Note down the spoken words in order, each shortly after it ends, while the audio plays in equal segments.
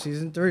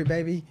Season 3,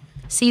 baby.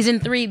 Season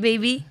 3,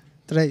 baby.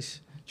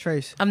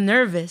 Trace. I'm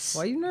nervous.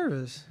 Why are you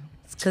nervous?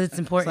 Because it's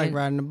important. It's like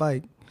riding a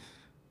bike.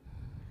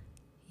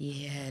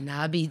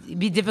 Yeah, it'd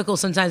be difficult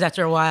sometimes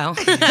after a while.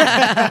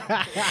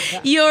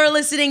 You're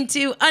listening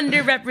to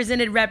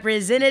Underrepresented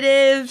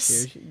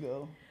Representatives. Here she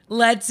go.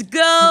 Let's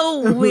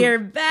go. We're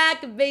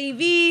back,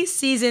 baby.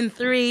 Season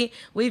 3.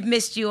 We've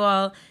missed you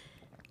all.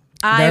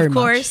 I, Very of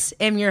course,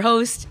 am your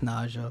host,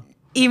 Naja.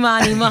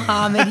 Imani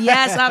Muhammad.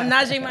 Yes, I'm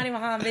Naja Imani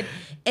Muhammad,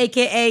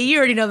 a.k.a. you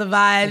already know the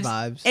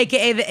vibes.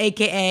 A.k.a. the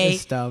a.k.a.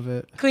 Stop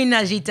it. Queen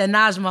Najita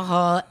Naj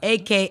Mahal,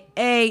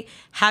 a.k.a.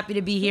 happy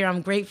to be here.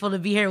 I'm grateful to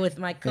be here with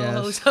my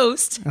co-host,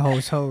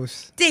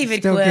 Host. David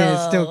Still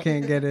Quill. Still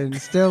can't get in.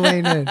 Still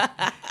ain't in.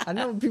 I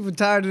know people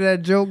tired of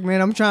that joke, man.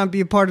 I'm trying to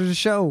be a part of the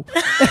show.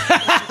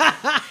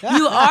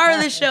 You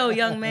are the show,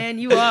 young man.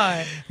 You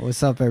are.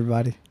 What's up,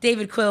 everybody?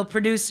 David Quill,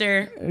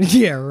 producer,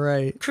 Yeah,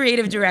 right.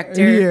 creative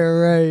director. Yeah,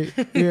 right.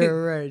 Yeah,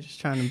 right.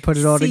 Just trying to put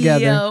it all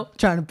together. CEO.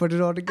 Trying to put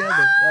it all together.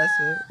 That's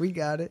it. We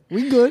got it.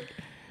 We good.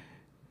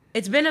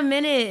 It's been a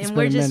minute, and been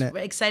we're a just minute.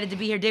 excited to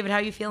be here. David, how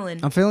you feeling?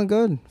 I'm feeling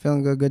good.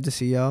 Feeling good. Good to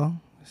see y'all.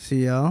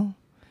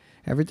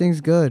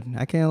 Everything's good.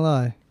 I can't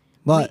lie.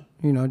 But,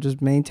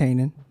 just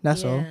maintaining.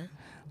 That's all.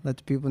 Let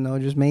the people know.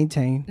 Just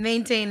maintain.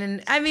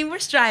 Maintaining. I mean, we're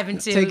striving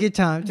to. Take your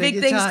time. Big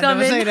your things time.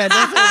 coming. Don't say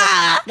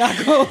that.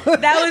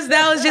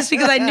 That was just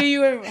because I knew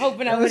you were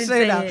hoping I wouldn't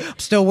say it. I'm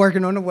still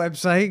working on the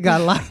website.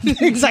 Got a lot of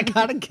things I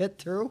gotta get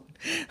through.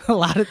 A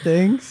lot of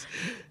things.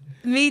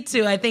 Me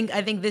too. I think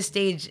this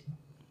stage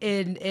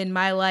in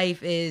my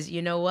life is,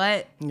 you know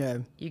what? Yeah.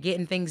 You're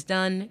getting things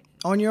done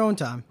On your own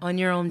time. on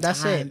your own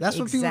That's time. it. That's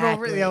what people don't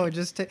really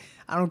just take.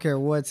 I don't care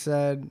what's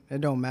said.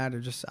 It don't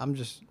matter.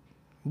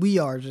 We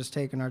are just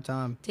taking our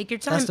time. Take your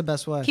time. That's the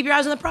best way. Keep your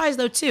eyes on the prize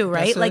though too,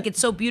 right? That's Like it.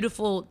 it's so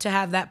beautiful to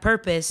have that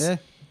purpose. Yeah.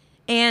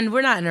 And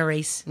we're not in a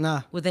race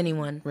Nah. with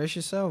anyone. Race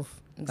yourself.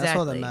 Exactly. That's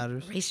all that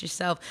matters. Race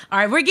yourself. All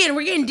right, we're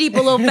getting deep a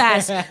little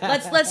fast.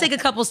 Let's take a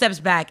couple steps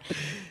back.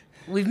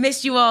 We've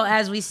missed you all,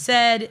 as we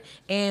said,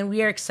 and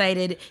we are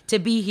excited to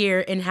be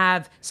here and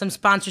have some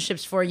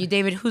sponsorships for you.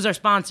 David, who's our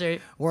sponsor?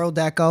 World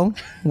Echo.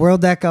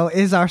 World Echo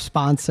is our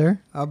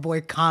sponsor. Our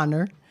boy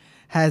Connor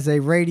has a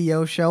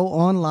radio show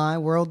online,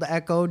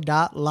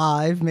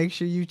 worldecho.live. Make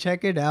sure you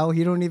check it out.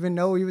 He don't even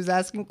know he was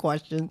asking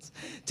questions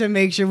to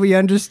make sure we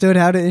understood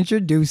how to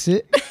introduce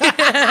it.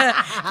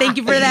 Thank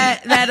you for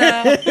that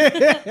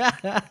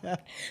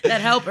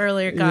that help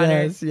earlier,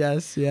 Connor.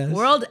 Yes.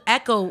 World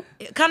Echo.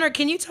 Connor,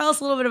 can you tell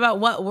us a little bit about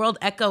what World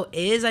Echo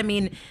is? I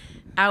mean,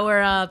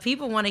 our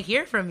people want to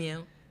hear from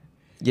you.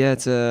 Yeah,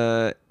 it's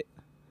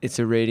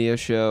a radio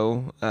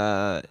show.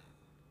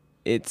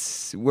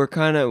 It's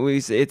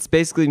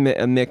basically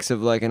a mix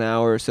of like an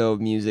hour or so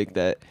of music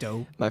that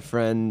Dope. my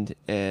friend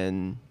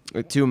and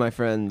two of my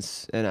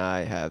friends and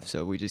I have.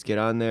 So we just get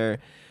on there,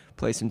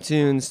 play some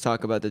tunes,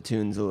 talk about the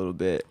tunes a little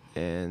bit,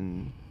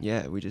 and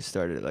yeah, we just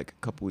started it like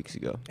a couple weeks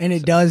ago. And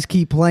it does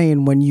keep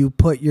playing when you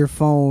put your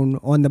phone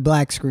on the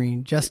black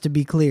screen, just to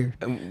be clear.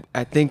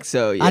 I think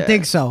so. Yeah, I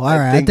think so. All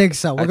right, I think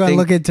so. We're going to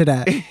look into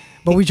that.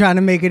 But we're trying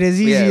to make it as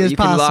easy as you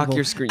possible. can lock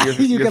your screen,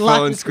 your can lock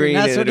phone the screen,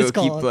 That's and what it's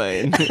it'll keep called.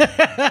 playing.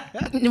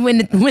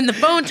 When the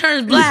phone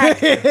turns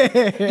black,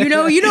 you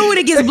know when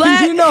it gets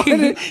black. you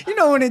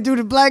know when it do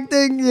the black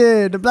thing?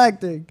 Yeah, the black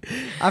thing.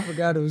 I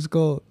forgot it was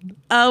called.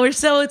 We're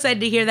so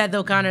excited to hear that,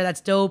 though, Connor. That's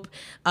dope.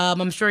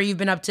 I'm sure you've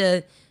been up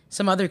to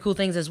some other cool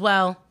things as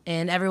well,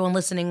 and everyone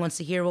listening wants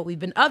to hear what we've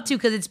been up to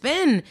because it's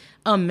been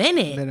a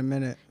minute. It's been a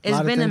minute. It's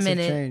been a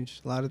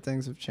minute. A lot of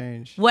things have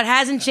changed. What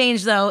hasn't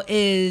changed, though,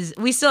 is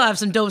we still have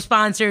some dope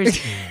sponsors.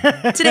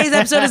 Today's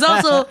episode is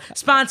also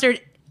sponsored,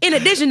 in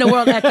addition to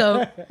World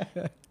Echo,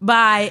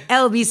 by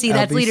LBC.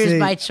 That's LBC. Leaders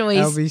by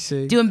Choice.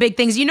 LBC. Doing big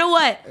things. You know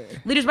what?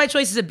 Leaders by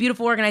Choice is a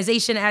beautiful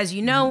organization, as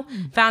you know,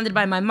 founded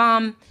by my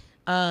mom,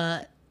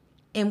 and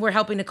we're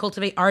helping to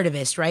cultivate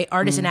artivists, right?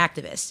 Artists and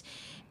activists.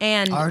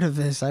 And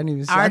Artivist. I didn't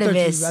even say.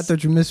 Artivist. I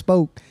thought you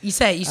misspoke. you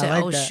said,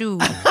 like oh, that. shoot.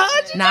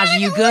 Naja, Naja,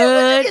 you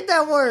good? Look at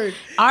that word.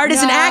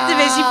 Artists and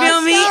activists, you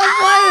feel me?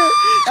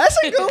 That's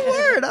a good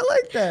word. I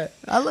like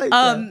that.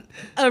 that.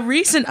 A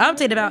recent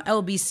update about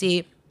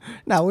LBC.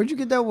 Now, where'd you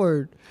get that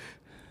word?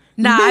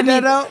 Nah, made I mean,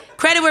 that up?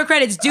 credit where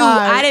credit's due. All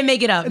right. I didn't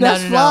make it up.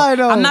 That's no. fine,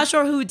 though. I'm not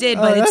sure who did,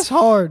 but that's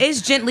hard.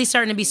 It's gently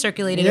starting to be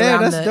circulated Yeah,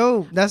 around that's the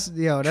dope. That's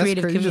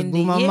creative crazy. You just community.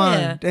 blew my Yeah.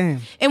 mind.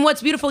 Damn. And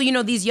what's beautiful,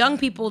 these young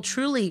people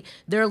truly,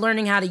 they're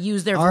learning how to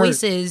use their Art.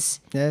 voices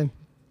Yeah.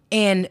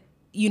 and,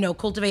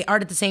 cultivate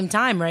art at the same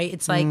time, right?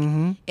 It's like,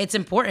 it's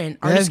important.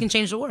 Artists can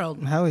change the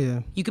world. Hell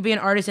yeah. You could be an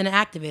artist and an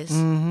activist.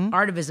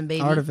 Artivism,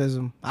 baby.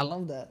 Artivism. I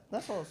love that.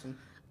 That's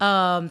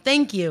awesome.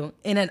 Thank you.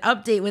 In an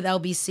update with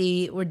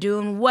LBC, we're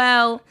doing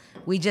well.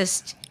 We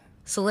just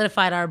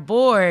solidified our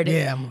board.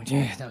 Yeah,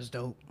 that was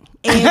dope.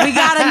 And we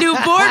got a new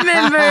board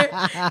member,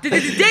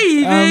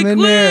 David I'm in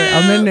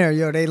Quill. there.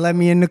 Yo, they let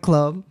me in the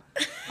club.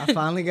 I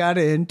finally got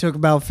in. Took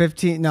about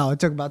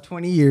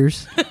 20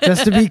 years.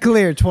 Just to be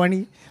clear,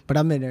 20. But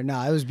I'm in there.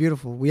 Nah, it was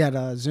beautiful. We had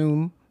a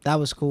Zoom. That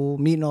was cool.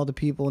 Meeting all the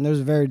people. And there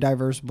was a very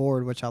diverse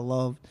board, which I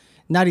loved.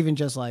 Not even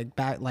just like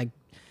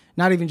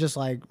not even just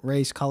like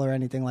race, color,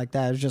 anything like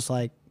that. It was just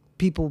like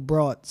people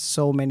brought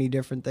so many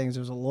different things.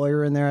 There was a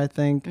lawyer in there, I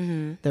think.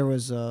 There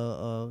was you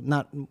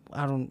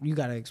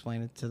got to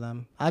explain it to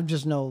them. I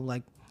just know,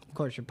 like, of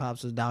course, your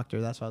pops is a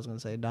doctor. That's what I was going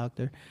to say,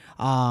 doctor.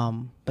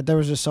 But there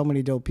was just so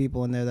many dope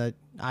people in there that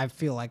I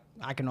feel like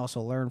I can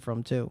also learn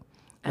from, too.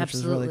 Which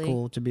Absolutely. is really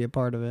cool to be a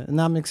part of it. And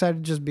I'm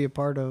excited to just be a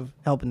part of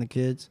helping the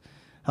kids,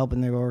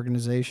 helping their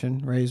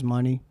organization, raise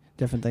money,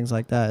 different things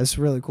like that. It's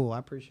really cool. I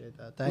appreciate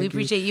that. Thank We you.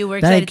 appreciate you. We're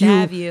excited to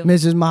have you.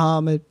 Mrs.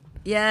 Muhammad.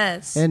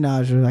 Yes. And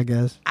Naja, I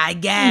guess. I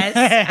guess.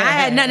 I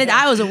had nothing.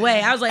 I was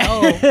away. I was like,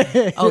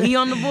 oh, he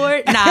on the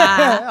board?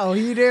 Nah. Oh,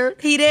 he there?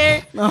 He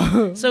there?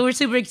 So we're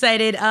super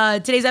excited.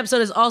 Today's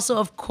episode is also,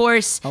 of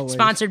course, Always.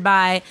 sponsored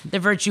by the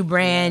Virtue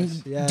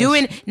brand. Yes.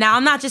 Now,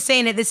 I'm not just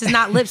saying it. This is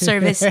not lip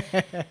service.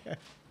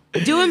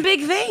 Doing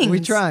big things.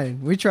 We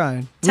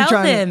trying. Tell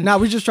them. No,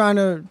 we're just trying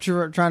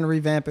to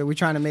revamp it. We're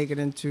trying to make it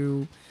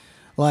into,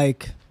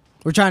 like,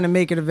 we're trying to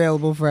make it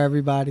available for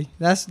everybody.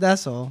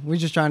 That's all. We're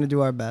just trying to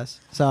do our best.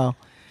 So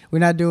we're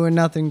not doing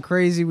nothing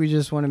crazy. We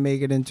just want to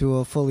make it into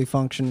a fully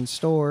functioning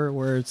store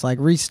where it's like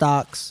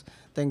restocks,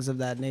 things of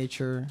that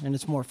nature, and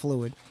it's more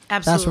fluid.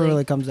 Absolutely. That's what it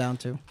really comes down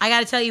to. I got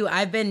to tell you,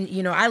 I've been,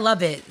 I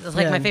love it. It's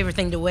like my favorite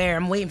thing to wear.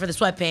 I'm waiting for the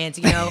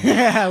sweatpants,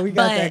 Yeah, we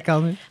got that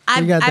coming.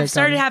 I've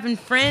started having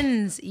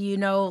friends,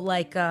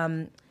 like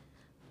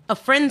a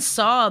friend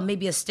saw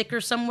maybe a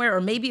sticker somewhere,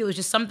 or maybe it was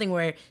just something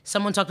where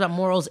someone talked about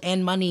morals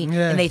and money,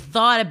 and they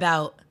thought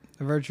about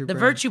the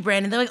Virtue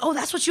brand, and they're like, oh,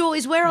 that's what you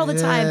always wear all the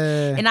time.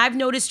 And I've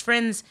noticed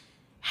friends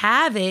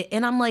have it,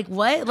 and I'm like,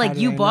 what? Like,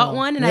 you bought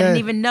one, and I didn't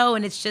even know,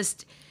 and it's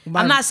just...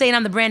 I'm not saying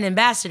I'm the brand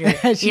ambassador.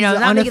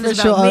 Not making this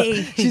about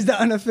me. She's the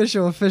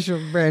unofficial official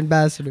brand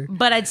ambassador.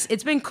 But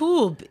it's been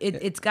cool.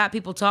 It's got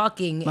people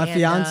talking. My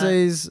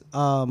fiance's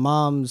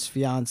mom's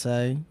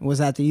fiance was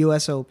at the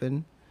U.S.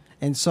 Open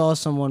and saw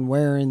someone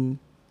wearing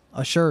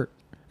a shirt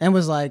and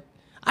was like,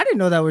 I didn't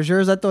know that was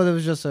yours. I thought it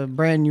was just a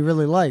brand you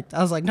really liked.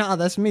 I was like, nah,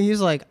 that's me. He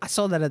was like, I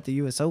saw that at the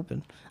U.S.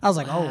 Open. I was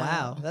like, oh,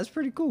 wow, that's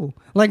pretty cool.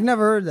 Like,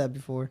 never heard that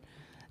before.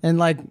 And,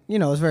 like,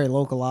 it's very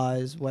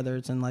localized, whether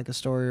it's in, like,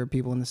 Astoria or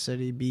people in the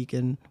city,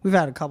 Beacon. We've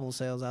had a couple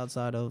sales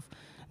outside of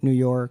New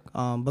York,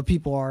 but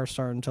people are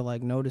starting to,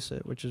 like, notice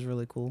it, which is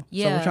really cool.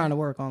 Yeah. So we're trying to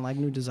work on, like,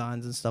 new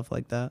designs and stuff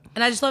like that.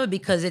 And I just love it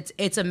because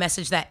it's a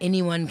message that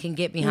anyone can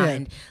get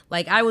behind. Yeah.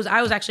 Like, I was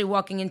actually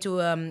walking into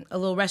a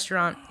little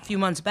restaurant a few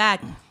months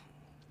back,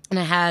 and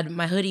I had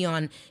my hoodie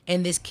on,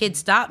 and this kid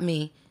stopped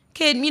me.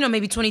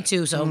 Maybe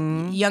 22, so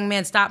young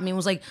man stopped me and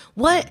was like,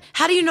 what?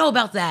 How do you know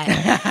about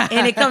that?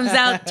 And it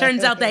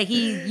turns out that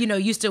he,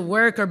 used to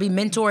work or be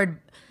mentored,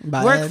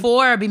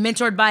 or be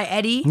mentored by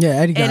Eddie. Yeah,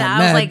 Eddie got and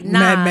I was like, nah.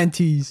 Mad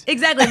mentees.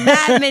 Exactly,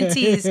 mad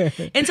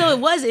mentees. And so it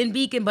was in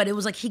Beacon, but it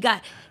was like he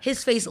got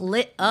his face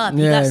lit up.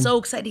 He got so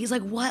excited. He's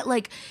like, what?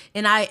 Like,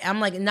 and I'm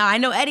like, nah, I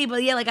know Eddie,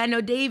 but yeah, like I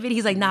know David.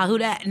 He's like, nah, who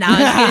that?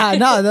 Nah,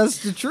 no,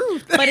 that's the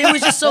truth. But it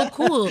was just so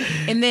cool.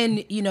 And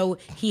then,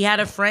 he had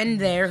a friend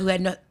there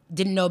who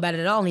didn't know about it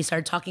at all, and he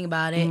started talking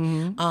about it.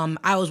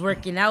 I was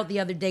working out the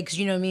other day because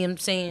you know me, I'm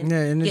saying,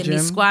 in the getting gym,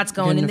 these squats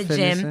going in the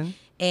gym,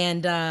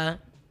 and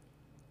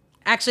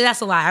actually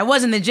that's a lie. I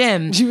was in the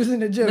gym. She was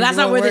in the gym. But that's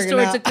not where the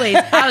story took place.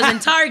 I was in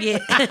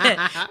Target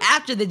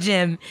after the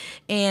gym,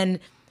 and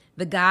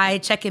the guy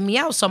checking me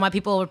out saw my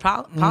people over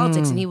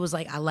politics, and he was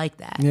like, I like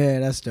that. Yeah,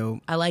 that's dope.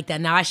 I like that.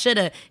 Now I should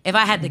have, if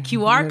I had the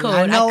QR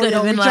code, I could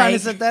have been like, trying to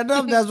set that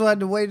up. That's why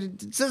the way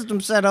the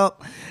system's set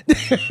up.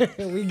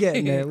 We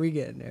getting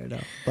there though.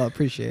 But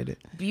appreciate it.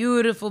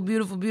 Beautiful,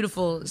 beautiful,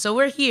 beautiful. So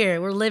we're here.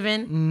 We're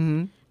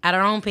living at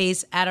our own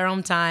pace, at our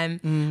own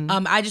time.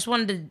 I just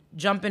wanted to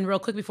jump in real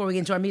quick before we get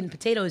into our meat and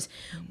potatoes.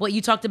 What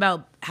you talked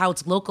about, how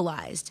it's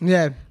localized.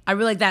 Yeah. I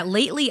really like that.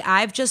 Lately,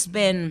 I've just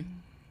been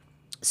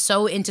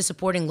so into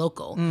supporting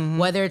local,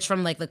 whether it's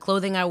from like the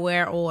clothing I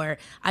wear, or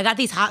I got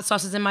these hot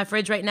sauces in my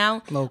fridge right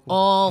now,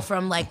 all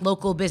from like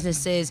local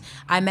businesses.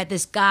 I met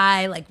this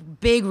guy, like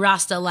big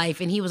Rasta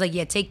life, and he was like,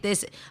 yeah, take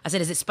this. I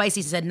said, is it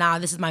spicy? He said, nah,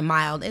 this is my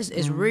mild.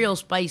 It's real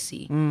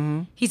spicy.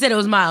 He said it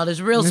was mild.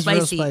 It's real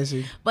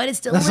spicy. But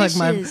it's delicious.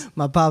 That's like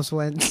my pops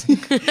went.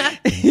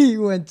 He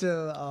went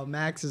to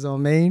Max's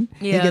on Main.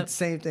 He gets the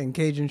same thing,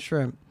 Cajun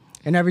shrimp.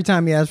 And every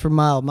time he asks for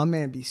mild, my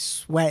man be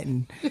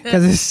sweating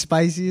because it's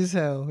spicy as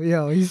hell.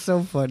 Yo, he's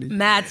so funny.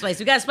 Mad spice.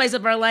 We got to spice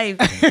up our life.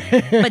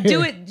 But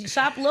do it.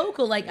 Shop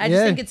local. Like, I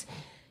just think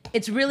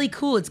it's really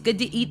cool. It's good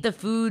to eat the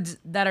foods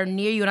that are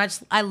near you.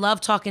 And I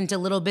love talking to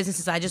little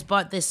businesses. I just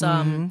bought this.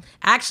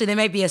 Actually, there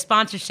might be a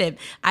sponsorship.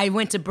 I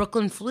went to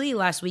Brooklyn Flea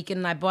last weekend,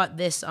 and I bought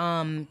this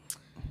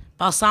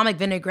balsamic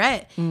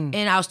vinaigrette. And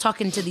I was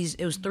talking to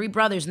it was 3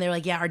 brothers, and they were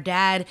like, yeah, our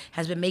dad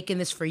has been making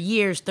this for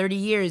years, 30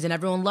 years, and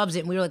everyone loves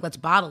it. And we were like, let's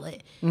bottle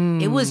it.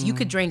 You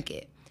could drink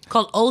it.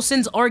 Called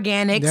Olson's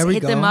Organics.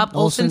 Hit them up,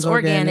 Olson's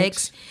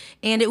Organics.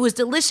 And it was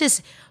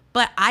delicious.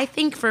 But I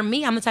think for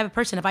me, I'm the type of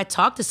person, if I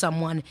talk to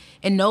someone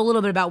and know a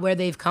little bit about where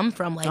they've come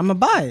from, like, I'm going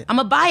to buy it. I'm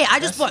going to buy it. I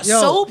just bought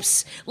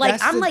soaps.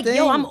 Like, I'm like,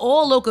 yo, I'm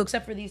all local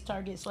except for these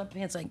Target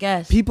sweatpants, I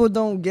guess. People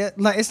don't get,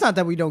 like, it's not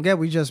that we don't get,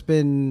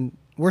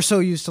 we're so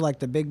used to like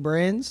the big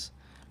brands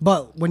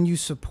But when you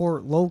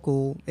support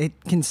local,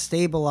 it can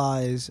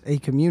stabilize a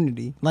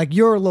community. Like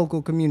your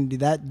local community,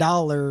 that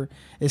dollar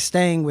is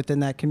staying within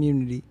that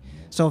community.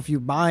 So if you're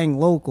buying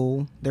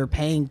local, they're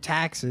paying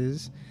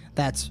taxes.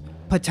 That's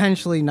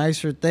potentially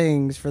nicer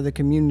things for the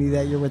community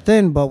that you're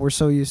within, but we're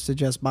so used to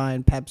just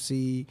buying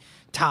Pepsi,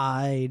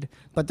 Tide.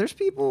 But there's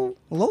people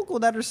local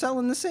that are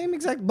selling the same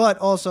exact, but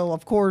also,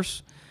 of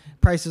course,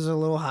 prices are a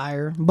little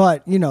higher.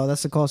 But, you know,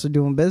 that's the cost of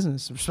doing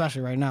business,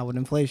 especially right now with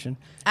inflation.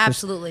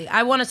 Absolutely.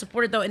 I want to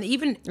support it though. And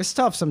even It's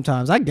tough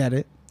sometimes. I get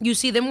it. you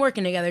see them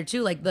working together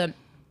too. Like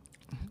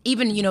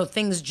even, you know,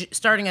 things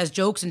starting as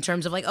jokes in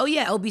terms of like, oh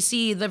yeah,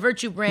 LBC, the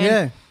Virtue brand.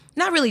 Yeah.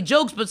 Not really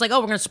jokes, but it's like, oh,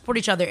 we're going to support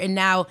each other. And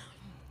now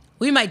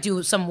we might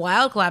do some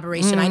wild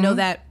collaboration. I know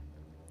that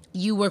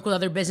you work with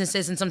other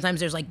businesses and sometimes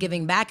there's like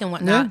giving back and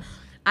whatnot. Yeah.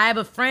 I have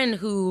a friend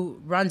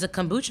who runs a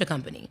kombucha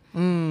company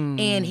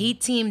and he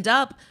teamed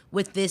up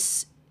with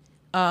this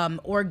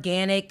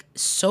organic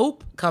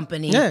soap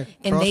company. Yeah,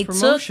 and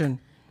cross-promotion.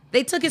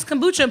 they took his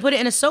kombucha and put it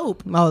in a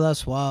soap. Oh,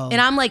 that's wild.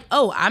 And I'm like,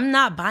 oh, I'm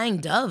not buying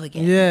Dove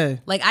again. Yeah.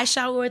 Like I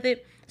shower with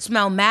it,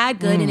 smell mad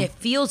good, and it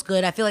feels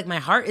good. I feel like my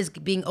heart is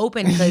being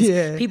open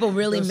because people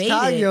really those made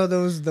Tagyo,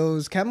 it.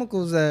 those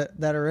chemicals that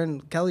are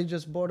in. Kelly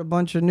just bought a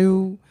bunch of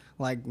new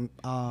like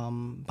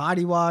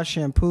body wash,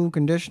 shampoo,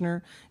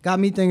 conditioner.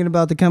 Got me thinking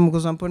about the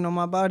chemicals I'm putting on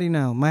my body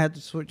now. Might have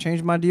to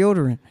change my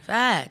deodorant.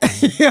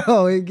 Facts.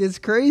 Yo, it gets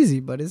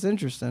crazy, but it's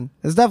interesting.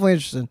 It's definitely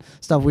interesting.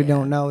 Stuff we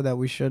don't know that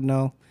we should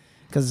know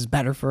because it's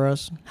better for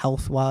us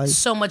health wise.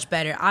 So much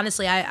better.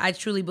 Honestly, I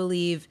truly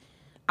believe.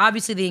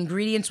 Obviously, the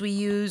ingredients we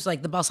use,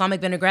 like the balsamic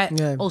vinaigrette,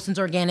 Olsen's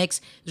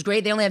Organics, is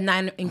great. They only have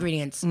 9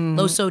 ingredients,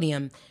 low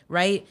sodium,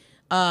 right?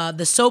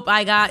 The soap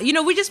I got, you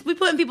know, we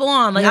putting people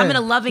on. Like I'm in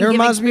a loving, giving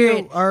reminds spirit. me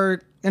of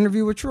our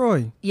interview with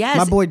Troy. Yes.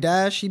 My boy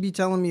Dash, he be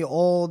telling me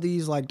all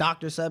these, like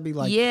Dr. Sebi,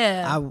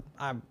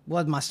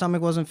 like my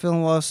stomach wasn't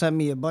feeling well, sent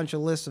me a bunch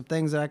of lists of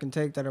things that I can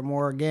take that are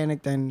more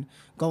organic than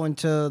going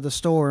to the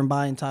store and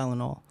buying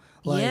Tylenol.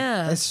 Like,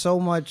 it's so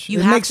much. You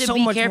it have makes to so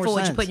be much careful more what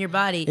you sense. put in your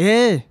body.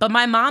 Yeah. But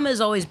my mom has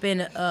always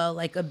been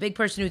like a big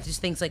person who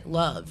just thinks like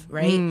love,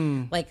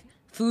 right? Like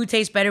food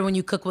tastes better when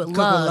you cook with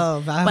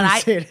love. But I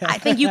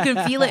think you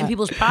can feel it in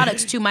people's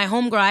products too. My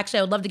homegirl, actually,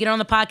 I would love to get her on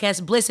the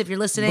podcast. Bliss, if you're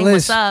listening, Bliss,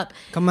 what's up?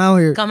 Come out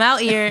here. Come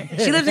out here.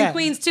 She lives in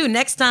Queens too.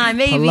 Next time,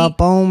 maybe. Pull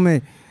up on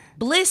me.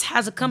 Bliss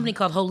has a company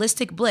called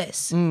Holistic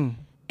Bliss.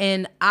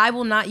 And I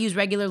will not use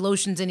regular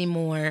lotions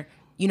anymore,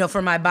 you know,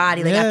 for my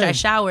body, like after I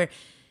shower.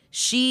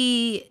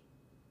 She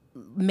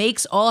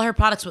makes all her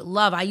products with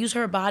love. I use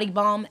her body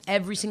balm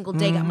every single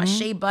day. Got my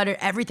shea butter,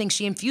 everything.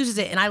 She infuses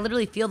it, and I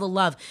literally feel the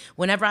love.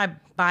 Whenever I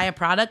buy a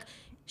product,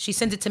 she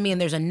sends it to me,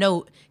 and there's a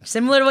note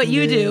similar to what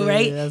you do,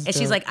 right? And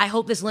she's like, I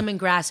hope this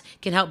lemongrass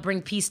can help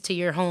bring peace to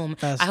your home.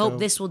 I hope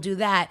this will do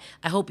that.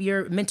 I hope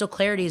your mental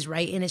clarity is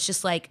right. And it's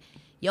just like,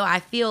 yo, I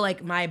feel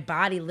like my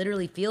body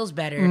literally feels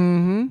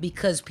better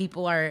because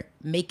people are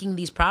making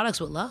these products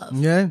with love.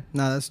 Yeah,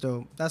 no, that's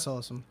dope. That's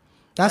awesome.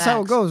 That's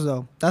how it goes,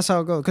 though. That's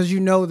how it goes. Because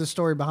you know the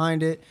story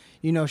behind it.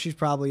 You know she's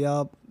probably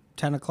up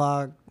 10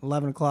 o'clock,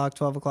 11 o'clock,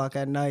 12 o'clock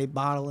at night,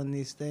 bottling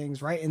these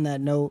things, writing that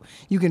note.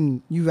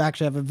 You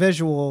actually have a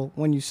visual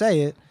when you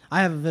say it.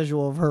 I have a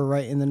visual of her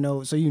writing the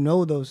note, so you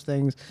know those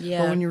things.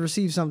 Yeah. But when you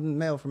receive something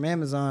mail from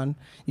Amazon,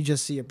 you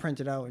just see it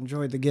printed out,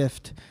 enjoy the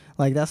gift.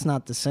 Like, that's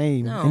not the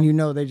same. No. And you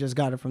know they just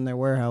got it from their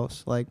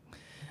warehouse. Like,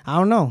 I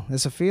don't know.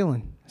 It's a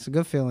feeling. It's a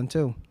good feeling,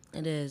 too.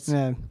 It is.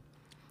 Yeah.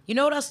 You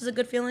know what else is a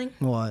good feeling?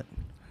 What?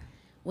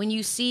 When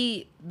you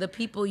see the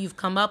people you've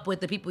come up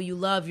with, the people you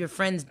love, your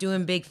friends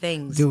doing big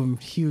things. Doing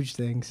huge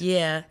things.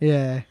 Yeah.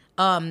 Yeah.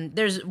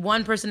 There's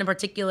one person in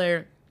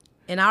particular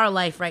in our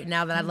life right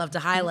now that I'd love to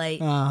highlight.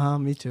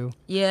 Me too.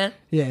 Yeah.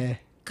 Yeah.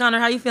 Connor,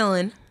 how you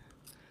feeling?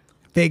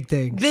 Big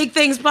things. Big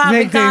things popping,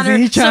 Big things, Connor.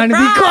 and he's trying to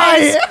be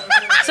quiet.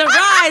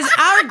 Surprise!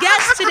 Our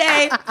guest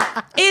today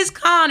is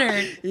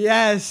Connor.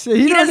 Yes.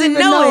 He doesn't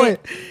even know it.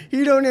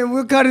 He don't even,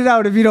 we'll cut it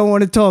out if you don't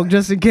want to talk,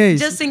 just in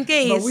case. Just in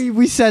case. But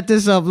we set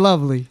this up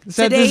lovely.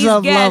 Today's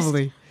guest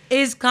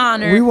is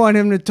Connor. We want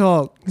him to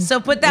talk.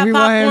 So put that We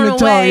want him popcorn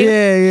to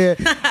away.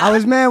 talk. Yeah. I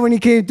was mad when he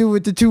came through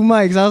with the 2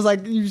 mics. I was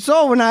like, you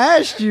saw when I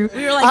asked you.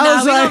 We were like,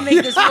 nah, we gonna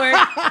make this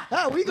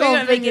work. we We're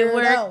gonna make it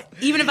work. out.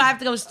 Even if I have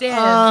to go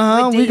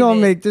stand. with We gonna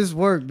David. make this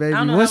work, baby. I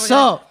don't know What's how we're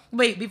gonna- up?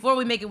 Wait, before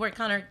we make it work,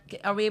 Connor,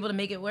 are we able to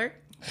make it work?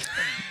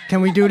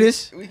 Can we do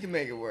this? We can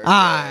make it work. All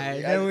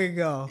right, there we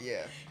go.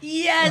 Yeah.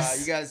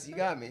 Yes. You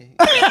got me.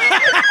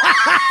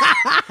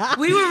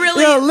 We were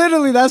really. Yo,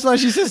 literally, that's why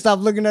she said stop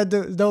looking at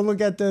don't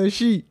look at the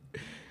sheet.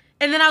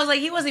 And then I was like,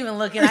 he wasn't even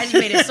looking. I just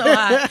made it so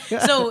hot.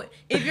 So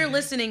if you're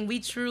listening, we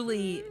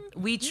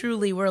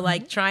truly were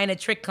like trying to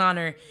trick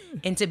Connor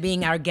into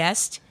being our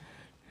guest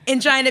and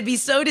trying to be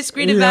so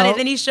discreet about it.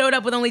 Then he showed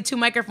up with only 2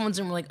 microphones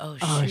and we're like, oh,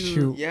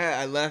 shoot. Yeah,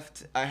 I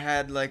left. I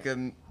had like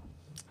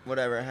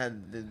whatever. I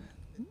had the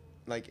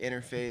like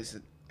interface.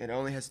 It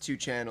only has 2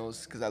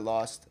 channels because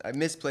I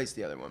misplaced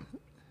the other one.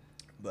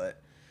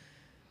 But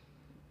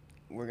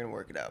we're gonna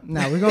work it out.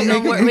 Nah, we're gonna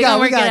make it. We We gonna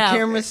work it got out.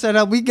 cameras set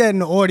up. We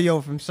getting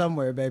audio from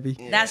somewhere, baby.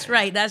 That's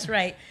right. That's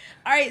right.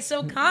 All right.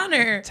 So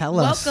Connor, Tell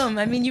us. welcome.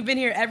 I mean, you've been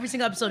here every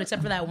single episode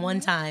except for that one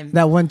time.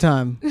 That one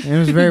time, it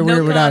was very No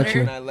weird without Connor.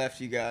 you. And I left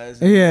you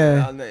guys.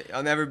 Yeah.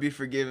 I'll never be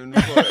forgiven for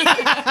it.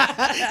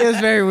 It was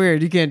very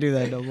weird. You can't do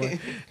that no more.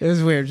 It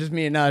was weird. Just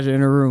me and Naja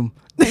in a room.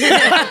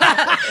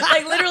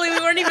 Like literally, we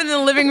weren't even in the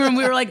living room.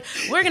 We were like,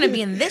 we're gonna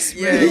be in this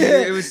room. Yeah,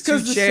 it was 2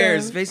 'Cause the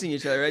chairs sound- facing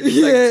each other, right? Just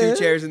Yeah. like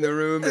 2 chairs in the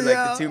room and like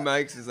Yeah. the 2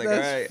 mics. It's like,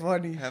 That's all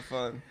right, funny. have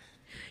fun.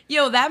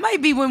 Yo, that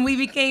might be when we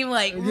became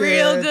like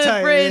real Yeah, good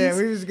tight. friends.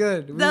 Yeah, we was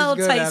good. We The was whole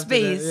good tight after that.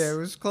 space. Yeah, it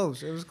was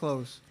close. It was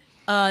close.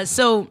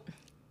 So,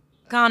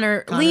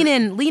 Connor, lean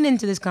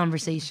into this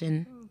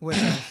conversation.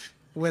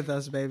 With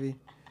us, baby.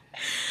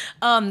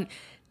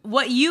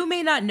 What you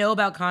may not know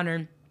about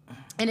Connor,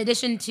 in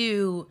addition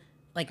to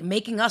like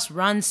making us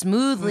run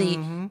smoothly,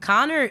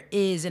 Connor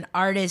is an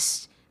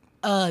artist,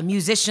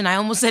 musician. I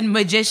almost said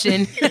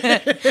magician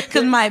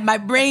because my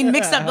brain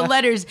mixed up the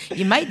letters.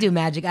 You might do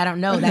magic. I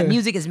don't know. That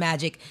music is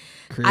magic.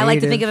 I like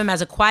to think of him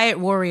as a quiet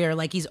warrior,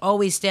 like he's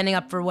always standing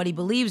up for what he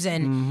believes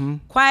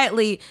in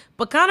quietly.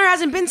 But Connor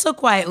hasn't been so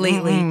quiet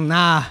lately.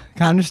 Nah,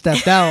 Connor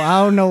stepped out.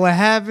 I don't know what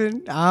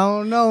happened. I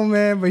don't know,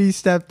 man, but he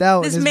stepped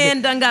out. This and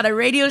man done got a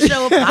radio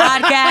show, a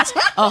podcast,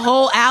 a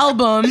whole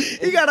album.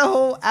 he got a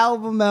whole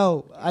album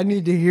out. I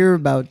need to hear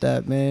about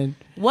that, man.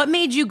 What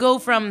made you go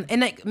from, and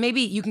like,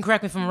 maybe you can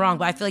correct me if I'm wrong,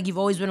 but I feel like you've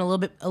always been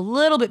a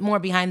little bit more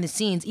behind the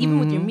scenes, even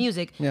with your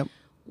music. Yep.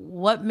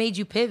 What made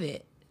you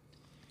pivot?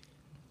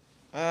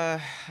 I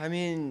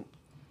mean,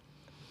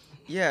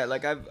 yeah,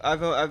 like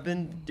I've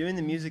been doing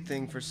the music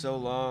thing for so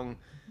long,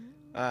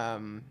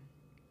 and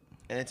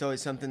it's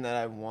always something that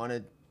I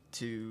wanted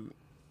to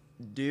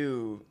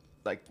do,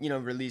 like, you know,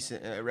 release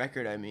a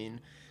record. I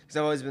mean, because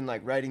I've always been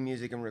like writing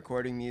music and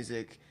recording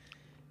music,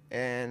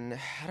 and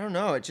I don't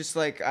know, it's just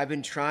like I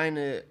was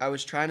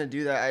trying to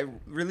do that. I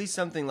released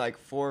something like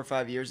 4 or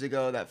 5 years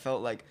ago that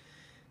felt like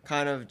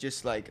kind of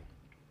just like,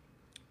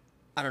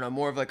 I don't know,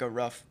 more of like a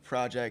rough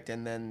project.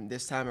 And then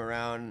this time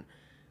around,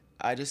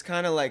 I just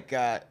kind of like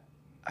got,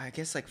 I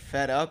guess, like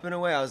fed up in a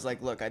way. I was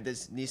like, look,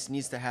 this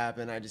needs to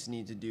happen. I just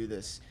need to do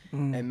this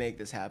and make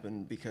this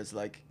happen, because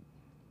like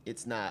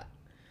it's not,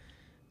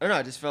 I don't know,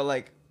 I just felt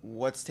like,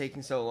 what's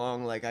taking so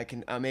long? Like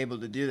I'm able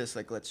to do this.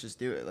 Like, let's just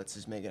do it. Let's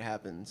just make it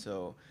happen.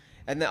 So,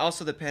 and then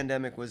also the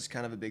pandemic was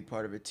kind of a big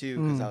part of it too,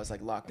 because I was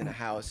like locked in a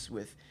house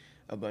with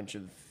a bunch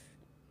of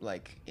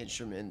like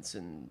instruments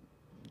and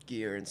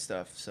gear and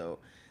stuff. So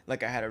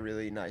like I had a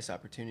really nice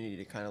opportunity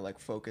to kind of like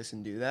focus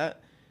and do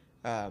that.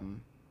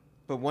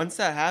 But once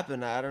that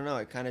happened, I don't know,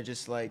 it kind of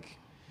just like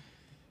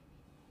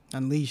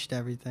Unleashed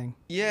everything.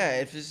 yeah,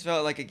 it just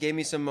felt like it gave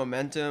me some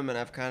momentum, and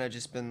I've kind of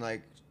just been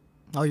like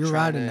Oh, you're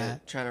riding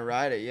that. trying to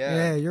ride it. Yeah.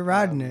 Yeah, you're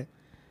riding it.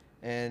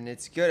 And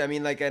it's good. I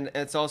mean, like, and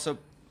it's also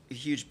a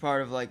huge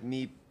part of like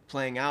me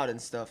playing out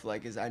and stuff.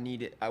 Like, is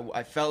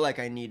I felt like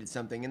I needed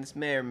something, and this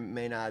may or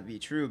may not be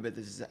true, but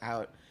this is how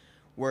it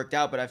worked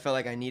out. But I felt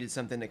like I needed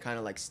something to kind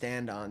of like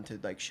stand on, to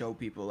like show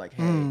people like,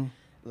 hey,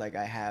 like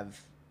I have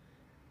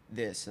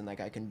this, and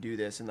like I can do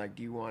this, and like,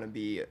 do you want to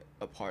be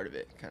a part of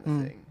it, kind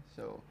of thing.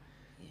 So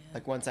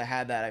like once I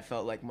had that, I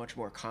felt like much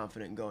more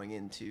confident going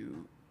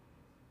into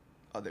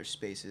other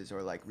spaces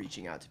or like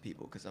reaching out to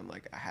people, because I'm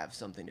like, I have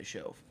something to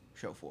show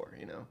for,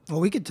 you know. Well,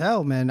 we could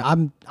tell, man.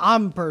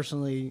 I'm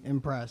personally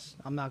impressed.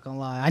 I'm not gonna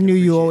lie. I knew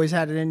you always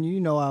had it in you. You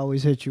know, I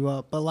always hit you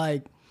up, but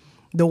like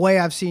the way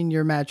I've seen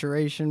your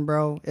maturation,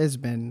 bro, it's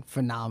been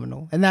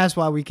phenomenal. And that's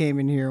why we came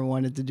in here and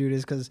wanted to do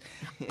this, because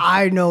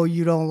I know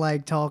you don't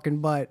like talking,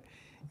 but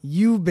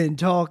you've been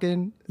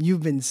talking,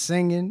 you've been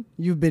singing,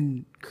 you've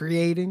been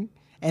creating,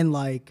 and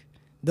like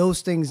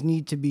those things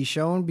need to be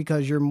shown,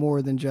 because you're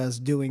more than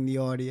just doing the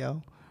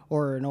audio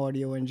or an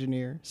audio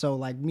engineer. So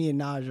like me and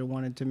Naja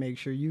wanted to make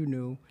sure you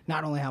knew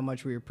not only how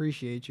much we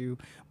appreciate you,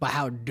 but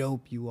how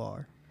dope you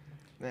are.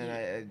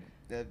 Man,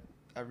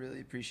 I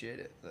really appreciate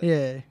it. Like,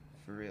 Yeah.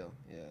 for real.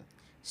 Yeah.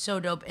 So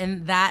dope.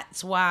 And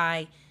that's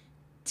why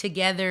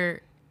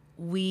together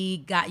we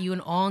got you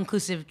an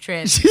all-inclusive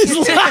trip to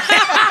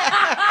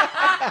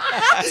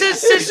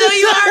show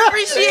you our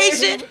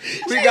appreciation.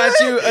 We got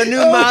you a new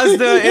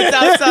Mazda. It's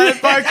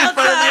outside, parked in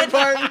front of your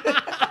apartment.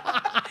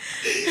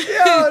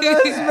 Yo,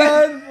 that's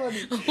mad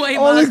funny. Wait,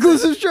 All Mazda.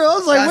 inclusive trip. I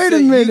was like, That's wait a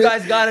it. minute. You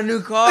guys got a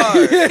new car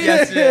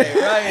yesterday.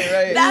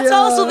 Right. That's Yeah.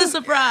 also the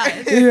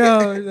surprise.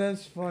 Yo,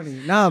 that's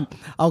funny. Nah,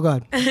 oh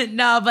god.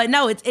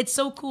 No, it's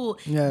so cool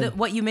Yeah. that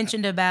what you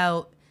mentioned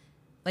about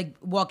like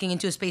walking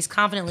into a space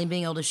confidently,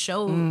 being able to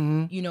show,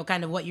 you know,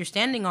 kind of what you're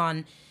standing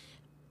on.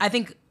 I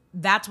think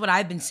that's what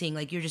I've been seeing.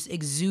 Like you're just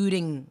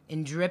exuding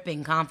and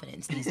dripping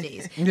confidence these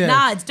days. Yeah.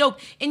 Nah, it's dope.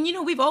 And you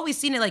know, we've always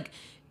seen it like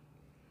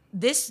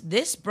this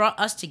brought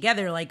us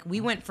together. Like we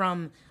went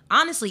from,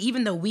 honestly,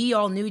 even though we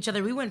all knew each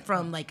other, we went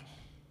from like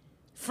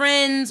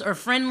friends or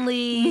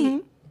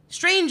friendly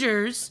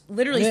strangers.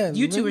 Literally, Yeah,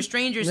 you two really. were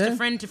strangers Yeah.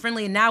 to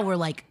friendly, and now we're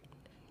like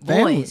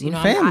Family. boys. You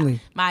know, Family.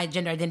 my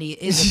gender identity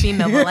is a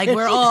female, but like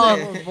we're all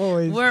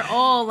Boys. we're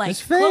all like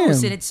It's fam.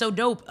 close, and it's so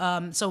dope.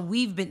 So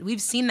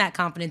we've seen that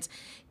confidence,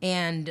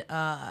 and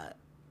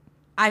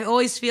I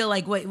always feel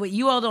like what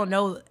you all don't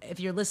know, if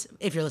you're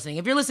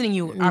listening,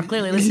 you are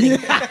clearly listening.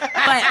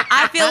 But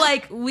I feel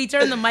like we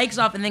turn the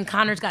mics off, and then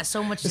Connor's got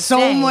so much to say.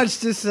 So much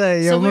to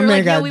say. Yo, So we my were man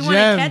like, got we want to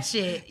gems. catch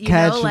it. You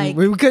Catch know, him. like,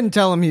 We couldn't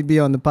tell him he'd be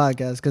on the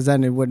podcast because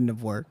then it wouldn't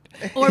have worked.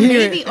 or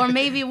maybe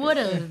it would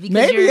have.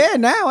 Maybe, yeah,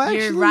 now, actually,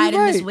 you're you're riding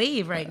this right.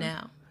 wave right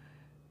now.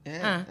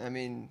 Yeah, I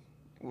mean,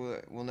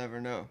 we'll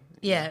never know.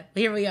 Yeah,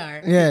 here we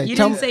are. Yeah, you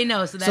tell didn't me- say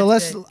no, so that's So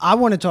let's. good. I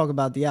want to talk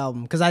about the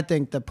album because I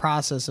think the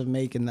process of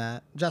making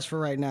that, just for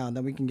right now,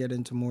 then we can get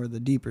into more of the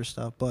deeper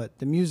stuff. But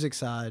the music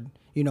side,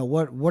 you know,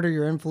 what are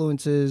your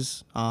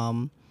influences?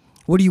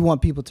 What do you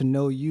want people to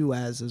know you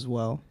as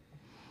well?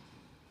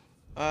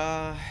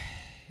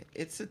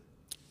 It's a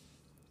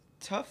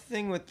tough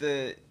thing with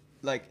the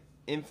like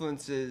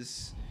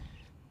influences,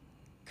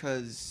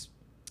 because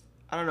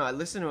I don't know. I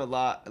listen to a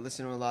lot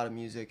of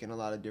music and a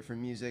lot of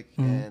different music,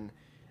 and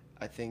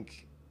I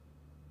think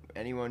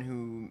anyone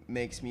who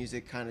makes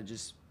music kind of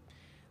just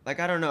like,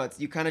 I don't know. It's,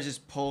 you kind of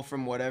just pull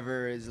from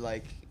whatever is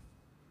like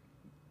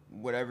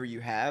whatever you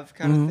have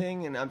kind of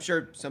thing. And I'm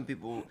sure some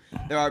people,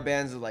 there are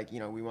bands that like, you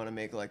know, we want to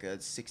make like a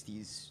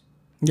 60s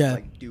Yeah.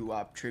 like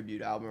doo-wop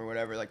tribute album or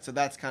whatever, like, so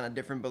that's kind of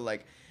different. But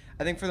like,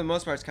 I think for the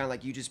most part it's kind of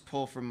like you just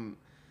pull from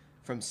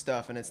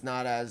stuff, and it's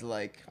not as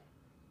like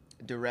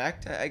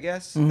direct, I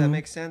guess, if that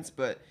makes sense.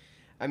 But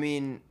I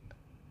mean,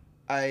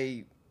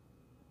 I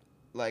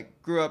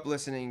like grew up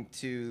listening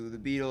to the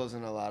Beatles,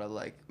 and a lot of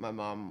like my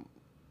mom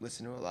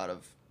listened to a lot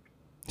of,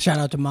 Shout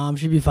out to mom.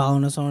 She be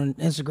following us on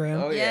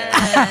Instagram. oh yeah,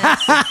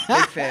 Yes.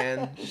 big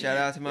fan. Shout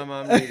out to my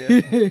mom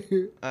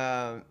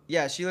Rita.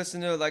 Yeah, she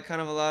listened to like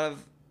kind of a lot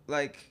of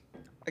like,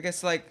 I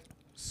guess like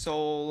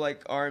soul,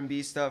 like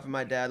R&B stuff. And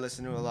my dad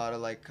listened to a lot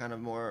of like kind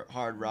of more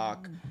hard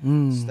rock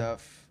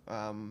stuff.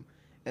 And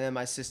then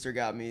my sister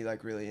got me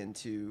like really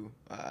into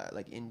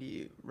like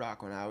indie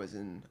rock when I was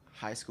in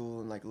high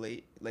school and like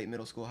late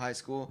middle school, high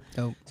school.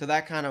 Dope. So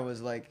that kind of was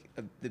like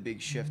the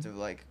big shift of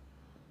like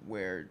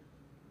where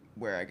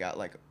I got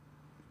like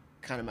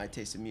kind of my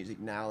taste of music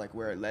now, like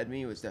where it led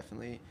me was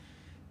definitely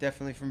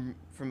from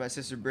my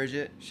sister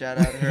Bridget. Shout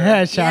out to her.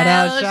 Yeah, shout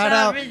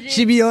Yeah, out. Bridget.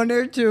 She be on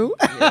there too.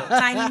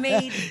 Tiny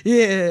Maid.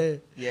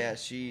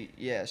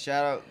 Yeah.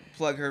 Shout out,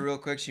 plug her real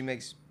quick. She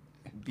makes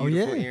Oh,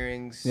 beautiful yeah.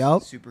 earrings.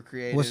 Yup. Super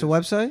creative. What's the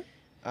website?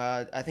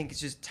 I think it's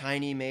just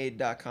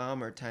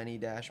tinymade.com or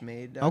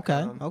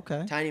tiny-made.com.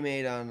 Okay. Tiny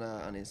Made on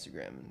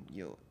Instagram, and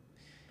you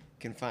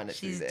can find it.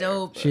 She's through there.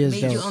 dope. But She is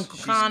Made dope. you Uncle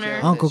she's Connor. killing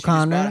it. Uncle She just bought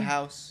Connor. a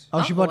house.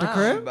 Oh, she Oh, bought the wow.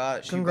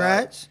 crib? She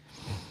Congrats.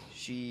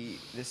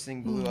 This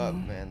thing blew up,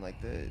 man.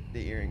 Like the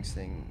earrings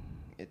thing,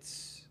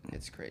 it's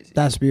crazy.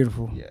 That's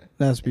beautiful. Yeah,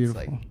 That's It's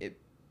beautiful. like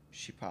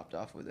she popped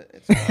off with it.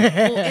 It's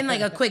Well, and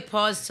like a quick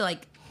pause to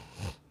like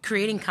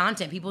creating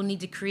content. People need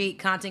to create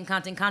content.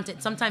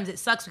 Sometimes it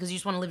sucks because you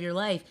just want to live your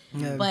life.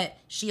 Yeah. But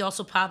she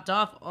also popped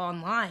off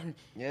online.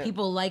 Yeah.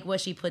 People like what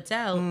she puts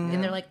out,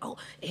 and they're like, "Oh,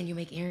 and you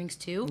make earrings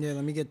too." Yeah,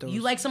 let me get those.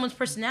 You like someone's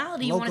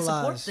personality. You want to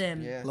support Localized.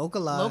 them. Yeah.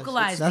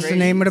 Localized. It's That's the crazy.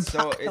 name of the So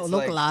podcast. it's like-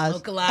 Localized.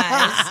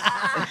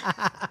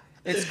 Localize.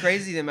 It's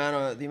crazy the amount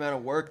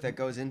of work that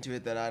goes into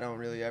it that I don't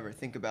really ever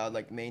think about,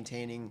 like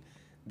maintaining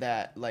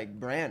that like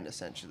brand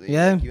essentially.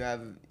 Yeah. Like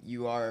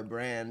you are a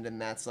brand, and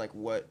that's like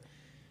what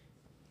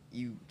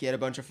you get a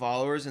bunch of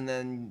followers, and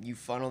then you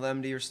funnel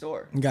them to your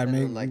store. You gotta and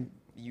then, make- like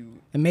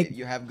you and make-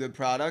 you have good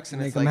products, and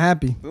make it's them like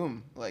happy.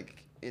 boom,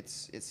 like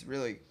it's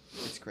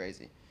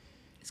crazy.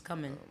 It's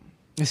coming.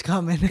 It's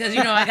coming. Because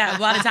you know I got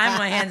a lot of time on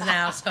my hands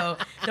now, so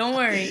don't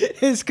worry.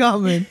 It's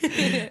coming.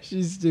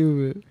 She's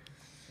stupid.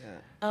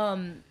 Yeah.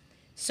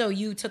 So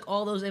you took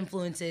all those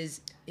influences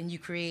and you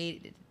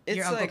created your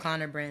It's Uncle like-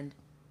 Connor brand.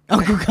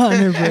 Uncle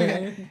Connor,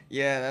 bro.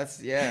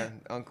 Yeah,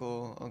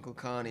 Uncle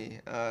Connie.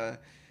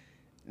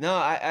 No,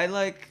 I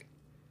like,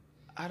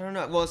 I don't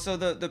know. Well, so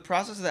the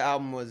process of the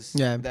album was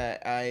that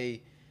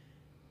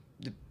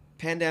the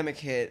pandemic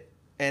hit,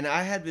 and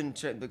I had been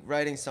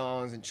writing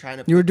songs and trying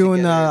to. You were put doing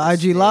together this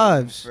IG thing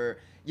lives.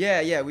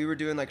 Yeah, we were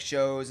doing like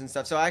shows and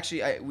stuff. So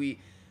actually, we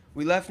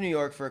left New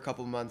York for a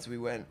couple months. We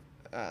went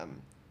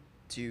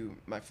to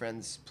my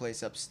friend's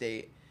place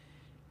upstate.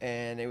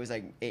 And it was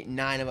like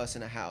 9 of us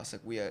in a house.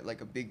 Like we had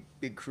like a big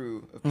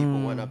crew of people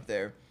went up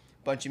there.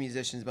 Bunch of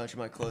musicians, bunch of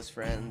my close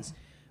friends.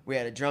 We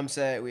had a drum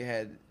set. We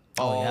had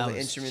all yeah, it the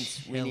was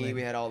instruments we chilling. need.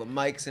 We had all the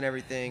mics and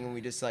everything. And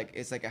we just like,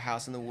 it's like a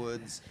house in the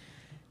woods.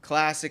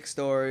 Classic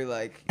story,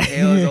 like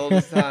Halo's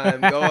oldest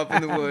time. Go up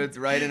in the woods,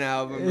 write an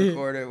album,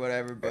 record it,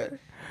 whatever. But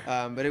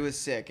it was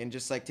sick. And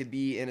just like to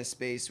be in a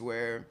space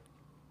where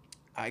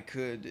I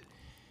could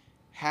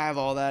have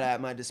all that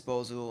at my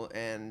disposal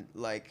and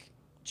like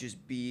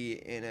just be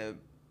in a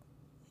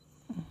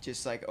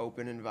just like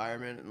open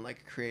environment and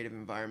like a creative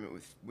environment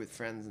with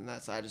friends, and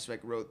that's I just like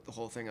wrote the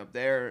whole thing up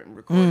there and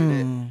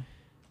recorded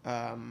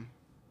it.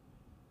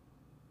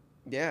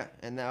 yeah,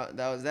 and that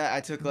was that.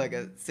 I took like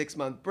a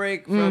 6-month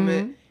break from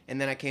it, and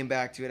then I came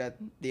back to it at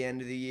the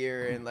end of the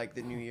year and like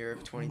the new year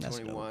of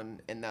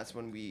 2021, and that's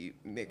when we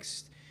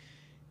mixed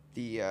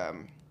the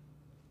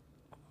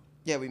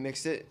we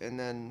mixed it and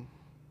then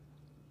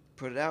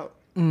put it out.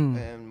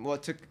 And well,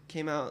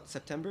 came out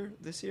September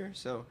this year,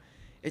 so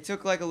it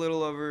took like a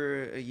little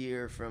over a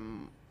year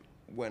from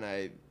when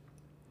I,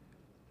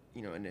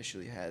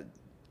 initially had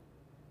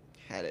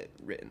it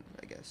written,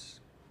 I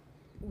guess.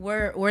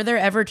 Were there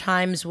ever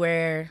times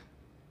where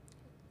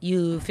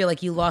you feel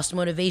like you lost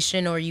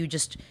motivation, or you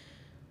just,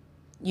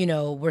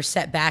 were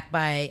set back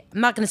by, I'm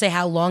not going to say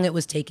how long it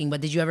was taking,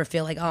 but did you ever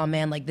feel like, oh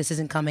man, like this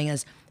isn't coming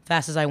as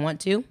fast as I want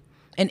to?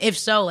 And if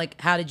so, like,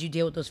 how did you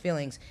deal with those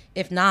feelings?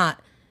 If not,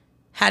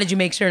 how did you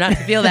make sure not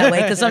to feel that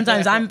way? Because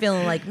sometimes I'm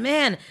feeling like,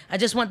 man, I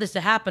just want this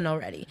to happen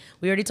already.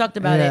 We already talked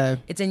about it.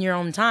 It's in your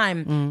own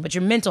time, but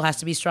your mental has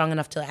to be strong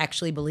enough to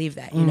actually believe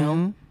that, you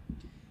know?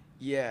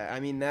 Yeah, I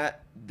mean,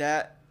 that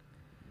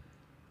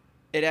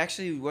it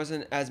actually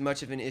wasn't as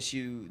much of an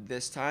issue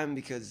this time,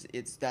 because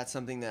that's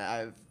something that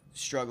I've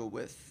struggled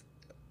with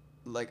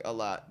like a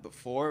lot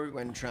before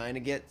when trying to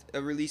get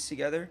a release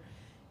together,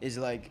 is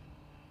like,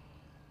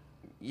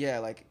 yeah,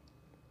 like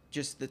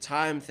just the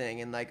time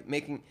thing, and like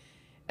making,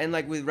 and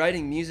like with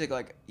writing music,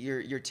 like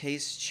your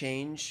tastes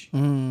change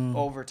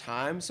over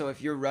time. So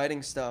if you're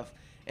writing stuff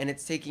and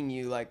it's taking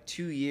you like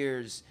 2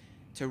 years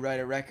to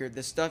write a record,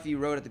 the stuff you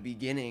wrote at the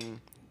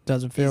beginning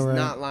doesn't feel right.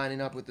 Not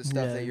lining up with the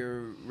stuff that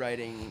you're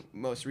writing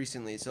most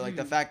recently. So like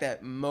the fact that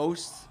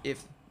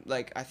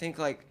I think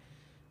like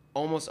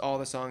almost all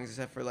the songs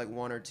except for like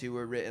 1 or 2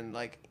 were written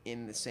like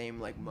in the same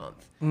like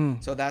month.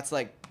 So that's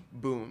like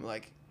boom,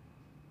 like,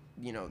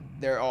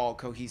 they're all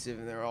cohesive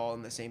and they're all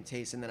in the same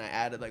taste. And then I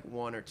added like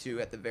 1 or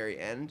 2 at the very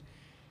end.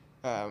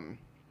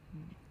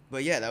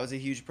 But yeah, that was a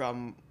huge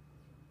problem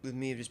with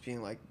me, of just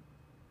being like,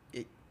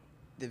 the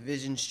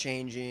vision's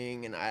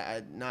changing and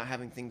I not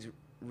having things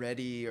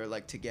ready or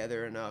like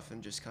together enough,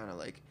 and just kind of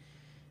like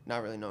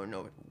not really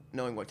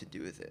knowing what to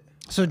do with it.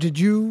 So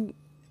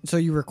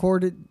you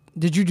recorded,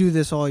 did you do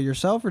this all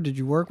yourself, or did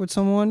you work with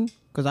someone?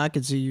 Because I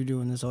could see you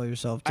doing this all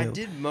yourself too. I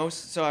did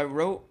most, so I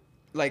wrote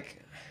like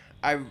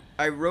I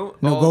wrote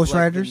no all of,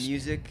 like, ghostwriters? the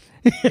music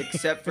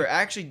except for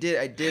I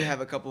did have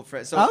a couple of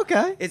friends. So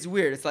okay. It's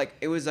weird. It's like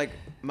it was like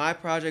my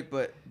project,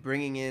 but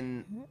bringing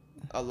in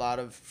a lot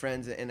of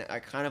friends, and I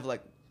kind of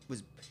like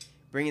was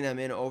bringing them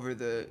in over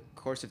the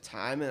course of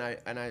time,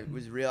 and I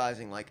was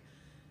realizing like,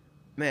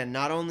 man,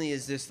 not only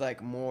is this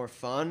like more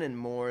fun and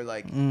more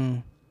like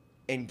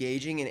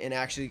engaging, and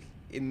actually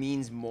it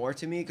means more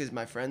to me because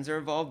my friends are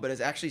involved, but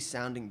it's actually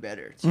sounding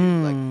better too.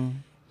 Like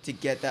to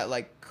get that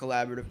like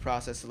collaborative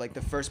process. So, like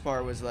the first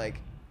part was like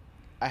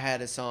I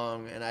had a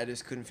song and I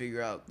just couldn't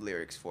figure out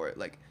lyrics for it.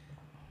 Like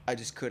I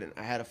just couldn't.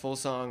 I had a full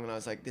song and I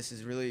was like, this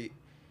is really,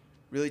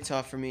 really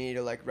tough for me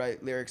to like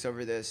write lyrics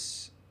over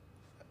this.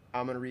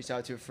 I'm going to reach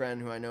out to a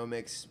friend who I know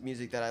makes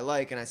music that I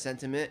like, and I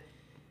sent him it.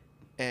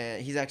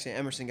 And he's actually an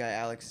Emerson guy,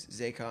 Alex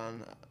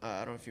Zakon. I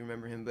don't know if you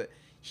remember him, but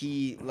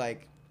he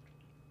like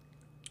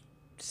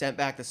sent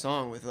back the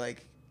song with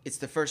like, it's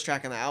the first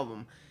track on the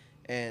album,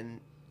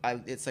 and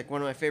it's like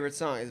one of my favorite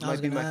songs. It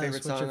might be my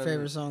favorite song. What's your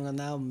favorite song on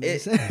the album?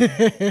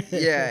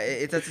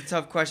 Yeah, that's a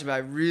tough question, but I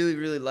really,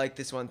 really liked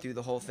this one through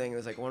the whole thing. It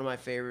was like one of my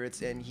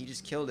favorites, and he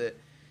just killed it.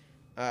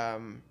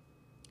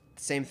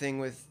 Same thing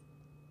with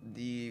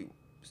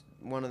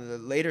one of the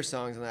later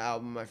songs on the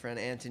album. My friend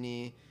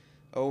Anthony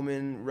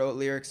Oman wrote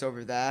lyrics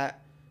over that.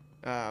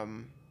 I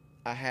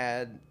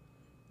had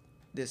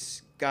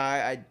this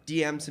guy, I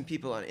DM'd some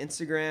people on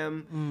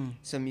Instagram,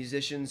 some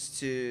musicians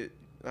to,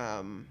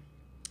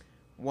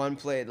 one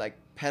played like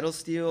pedal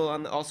steel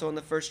also on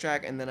the first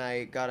track, and then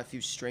I got a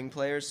few string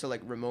players to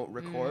like remote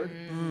record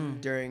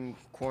during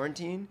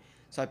quarantine.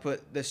 So I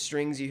put the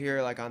strings you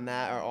hear like on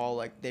that are all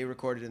like they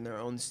recorded in their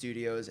own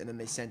studios, and then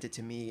they sent it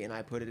to me and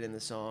I put it in the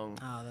song.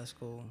 Oh, that's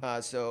cool.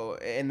 So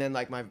and then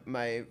like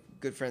my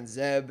good friend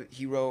Zeb,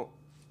 he wrote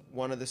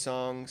one of the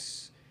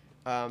songs.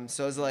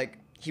 So it was like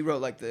he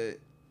wrote like the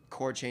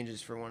chord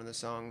changes for one of the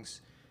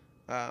songs.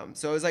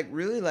 So it was like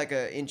really like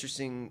a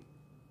interesting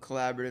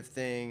collaborative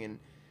thing, and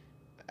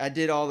I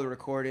did all the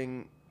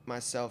recording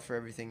myself for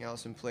everything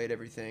else and played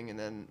everything, and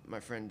then my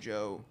friend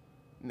Joe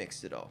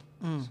mixed it all.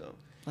 So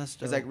that's dope.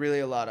 there's like really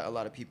a lot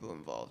of people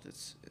involved.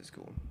 It's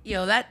cool.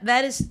 Yo,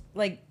 that is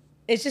like,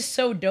 it's just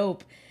so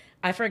dope.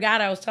 I forgot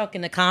I was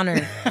talking to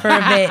Connor for a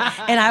bit,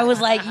 and I was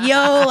like,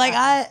 yo, like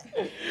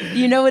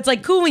it's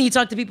like cool when you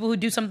talk to people who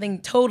do something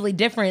totally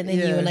different than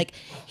you, and like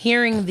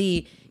hearing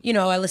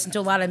I listen to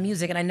a lot of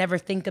music and I never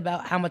think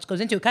about how much goes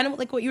into it. Kind of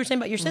like what you were saying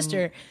about your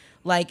sister.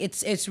 Like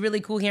it's really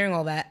cool hearing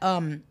all that.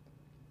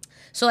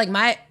 So like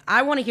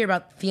I want to hear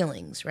about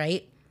feelings,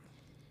 right?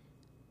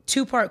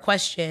 2-part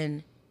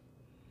question.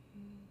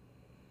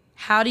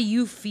 How do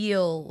you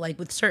feel like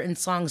with certain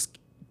songs?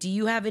 Do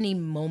you have any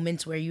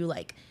moments where you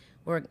like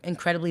were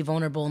incredibly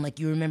vulnerable and like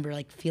you remember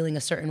like feeling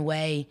a certain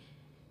way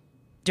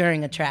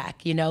during a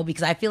track,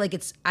 because I feel like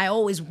I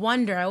always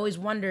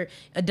wonder.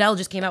 Adele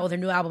just came out with her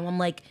new album. I'm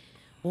like,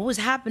 what was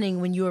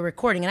happening when you were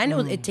recording? And I know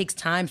it takes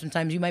time.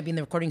 Sometimes you might be in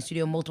the recording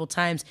studio multiple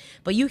times,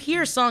 but you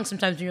hear songs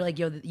sometimes and you're like,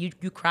 yo, you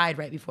cried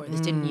right before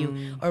this, didn't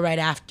you? Or right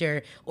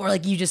after, or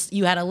like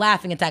you had a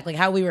laughing attack, like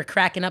how we were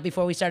cracking up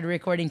before we started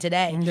recording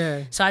today.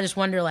 Yeah. So I just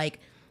wonder, like,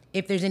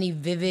 if there's any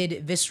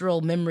vivid,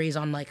 visceral memories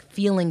on like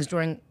feelings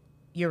during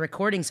your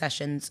recording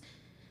sessions.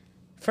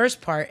 First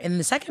part. And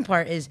the second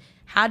part is,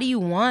 how do you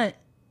want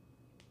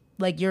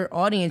like your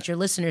audience, your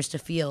listeners to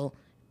feel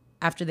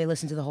after they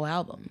listen to the whole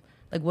album?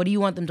 Like, what do you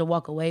want them to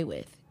walk away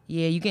with?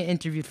 Yeah, you get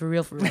interviewed for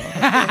real, for real.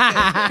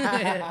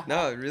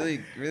 No,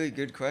 really, really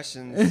good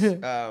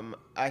questions.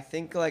 I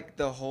think like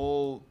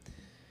well,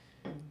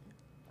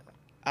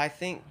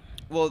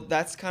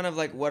 that's kind of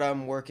like what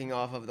I'm working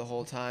off of the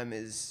whole time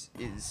is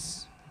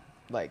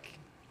like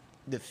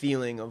the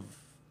feeling of.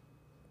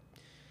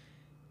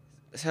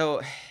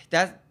 So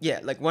that,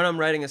 yeah, like when I'm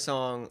writing a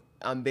song,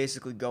 I'm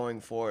basically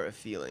going for a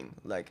feeling.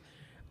 Like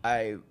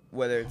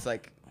whether it's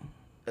like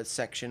a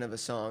section of a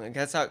song, and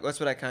that's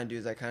what I kind of do,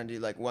 is I kind of do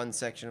like one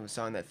section of a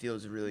song that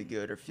feels really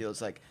good or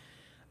feels like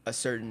a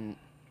certain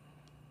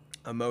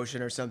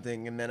emotion or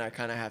something, and then I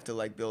kind of have to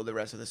like build the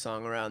rest of the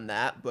song around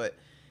that. But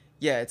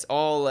yeah, it's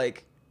all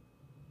like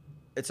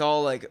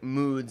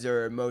moods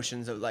or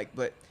emotions of like,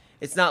 but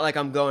it's not like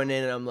I'm going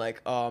in and I'm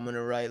like, oh, I'm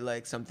gonna write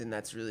like something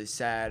that's really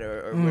sad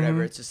or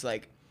whatever. It's just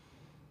like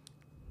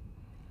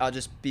I'll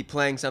just be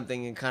playing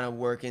something and kind of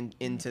work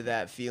into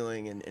that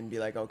feeling and be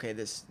like, okay,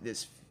 this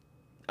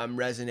I'm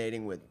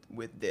resonating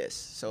with this.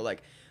 So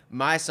like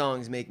my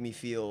songs make me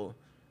feel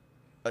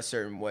a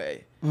certain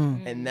way,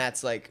 and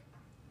that's like,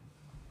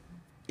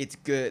 it's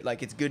good.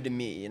 Like it's good to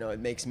me, you know. It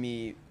makes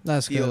me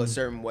feel a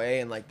certain way,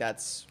 and like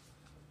that's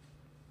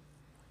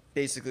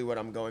basically what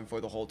I'm going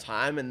for the whole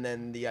time. And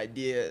then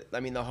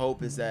the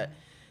hope is that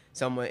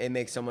it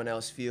makes someone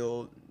else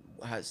feel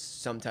has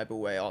some type of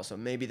way also.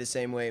 Maybe the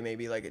same way,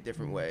 maybe like a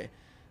different way.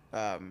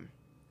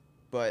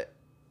 But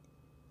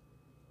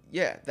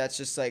yeah, that's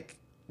just like,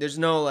 there's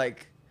no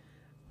like,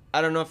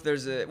 I don't know if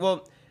there's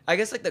I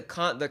guess like the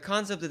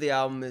concept of the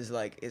album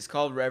is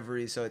called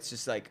Reverie. So it's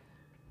just like,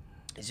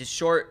 it's just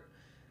short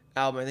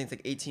album. I think it's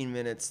like 18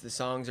 minutes. The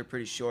songs are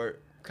pretty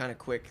short, kind of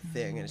quick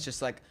thing. And it's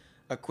just like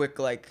a quick,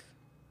 like,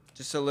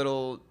 just a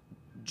little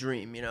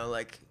dream, you know,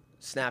 like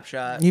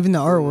snapshot. Even the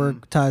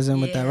artwork ties in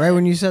with that, right?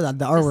 When you said that,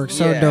 the artwork's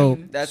so dope.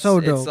 That's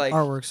so dope. Like,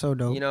 artwork's so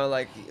dope. You know,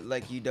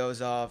 like you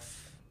doze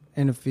off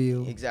in the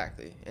field.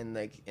 Exactly. And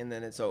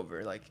then it's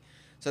over. Like,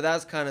 so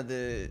that's kind of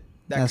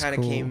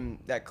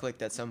that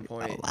clicked at some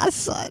point. Oh, that's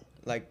son.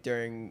 Like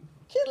during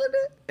killing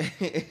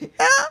it.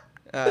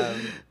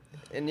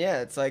 And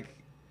yeah, it's like,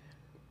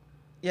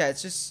 yeah,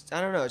 it's just,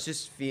 I don't know, it's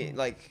just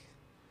like,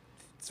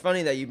 it's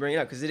funny that you bring it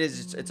up, because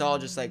it's all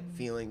just like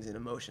feelings and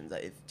emotions.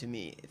 That to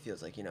me, it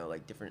feels like, you know,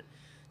 like different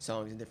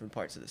songs and different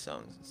parts of the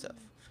songs and stuff.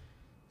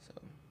 So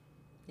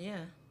yeah,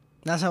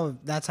 that's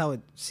how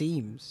it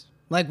seems.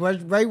 Like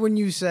right when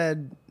you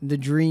said the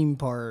dream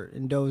part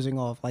and dozing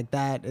off, like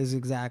that is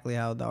exactly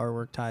how the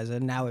artwork ties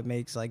in. Now it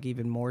makes like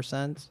even more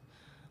sense.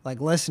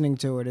 Like listening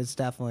to it, it's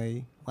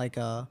definitely like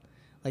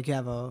you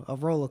have a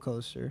roller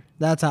coaster.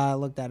 That's how I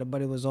looked at it.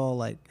 But it was all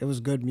like, it was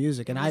good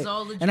music. And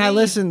I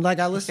listened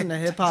to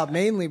hip hop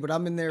mainly, but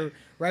I'm in there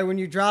right when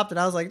you dropped it.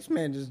 I was like, this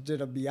man just did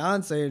a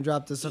Beyonce and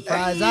dropped a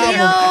surprise album.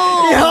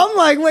 Yeah, I'm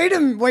like, wait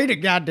a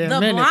goddamn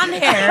minute. The blonde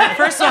hair.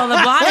 First of all, the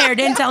blonde hair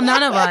didn't tell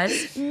none of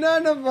us.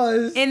 None of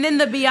us. And then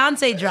the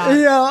Beyonce drop.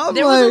 Yeah,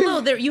 there was a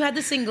little. You had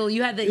the single.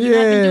 You had been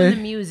doing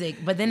the music,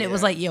 but then it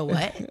was like, yo,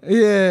 what?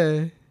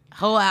 Yeah.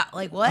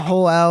 Like what?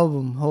 Whole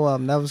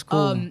album. That was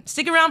cool.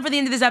 Stick around for the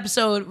end of this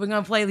episode. We're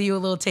gonna play you a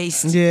little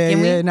taste.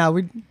 Yeah. Now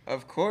we.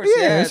 Of course.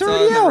 Yeah. It's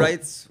on the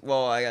rights.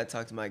 Well, I gotta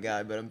talk to my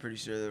guy, but I'm pretty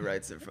sure the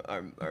rights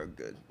are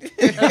good.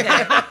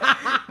 Okay.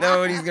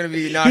 Nobody's gonna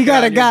be knocking. He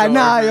got a guy.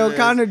 Nah,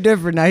 kind of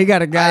different now. He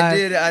got a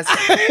guy.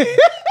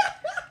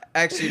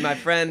 Actually, my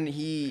friend,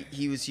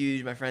 he was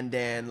huge. My friend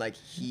Dan, like,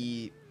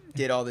 he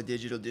did all the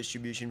digital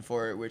distribution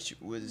for it, which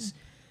was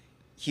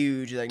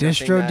huge. Like,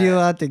 distro deal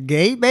out the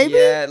gate, baby.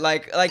 Yeah,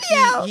 like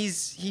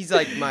he's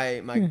like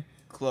my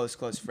close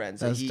friend.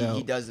 So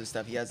he does this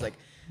stuff. He has like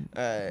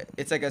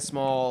it's like a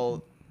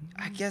small,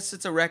 I guess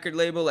it's a record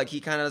label. Like, he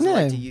kind of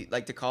doesn't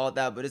like to call it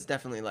that, but it's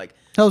definitely like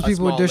helps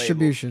people with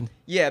distribution. Label.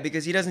 Yeah,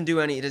 because he doesn't do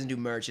merch, he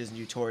doesn't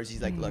do tours.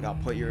 He's like, look, I'll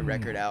put your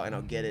record out and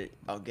I'll get it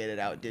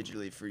out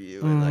digitally for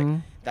you, and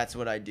like that's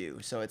what I do.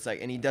 So it's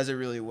like, and he does it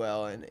really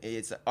well. And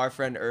it's our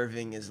friend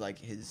Irving is like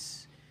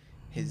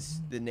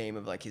the name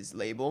of like his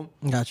label.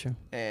 Gotcha.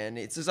 And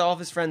it's just all of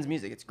his friends'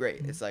 music. It's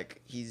great. It's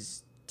like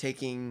he's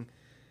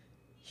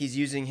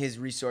using his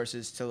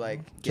resources to like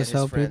get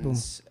his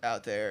friends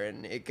out there,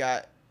 and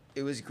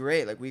it was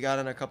great. Like, we got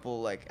on a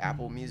couple like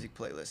Apple Music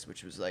playlists,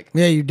 which was like,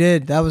 yeah, you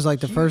did. That was like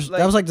the first.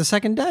 That was like the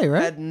second day,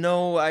 right? I had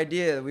no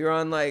idea. We were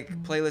on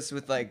like playlists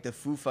with like the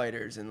Foo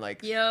Fighters and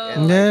like,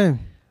 and, yeah.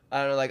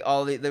 I don't know,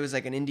 like there was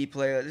like an indie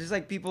playlist. There's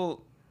like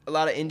a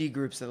lot of indie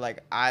groups that like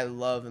I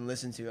love and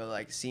listen to. I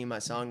like seeing my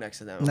song next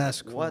to them.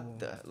 That's like, cool. What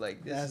the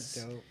like?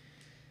 That's dope.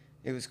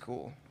 It was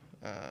cool.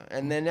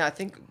 And then I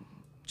think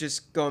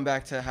just going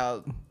back to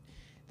how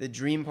the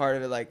dream part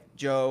of it, like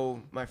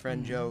Joe, my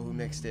friend Joe, who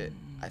mixed it,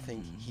 I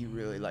think he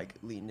really like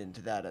leaned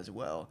into that as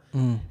well.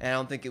 And I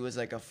don't think it was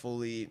like a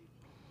fully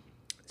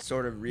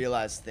sort of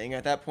realized thing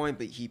at that point,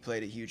 but he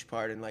played a huge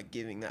part in like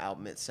giving the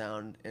album its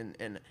sound,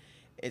 and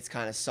it's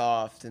kind of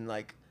soft and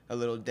like a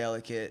little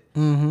delicate.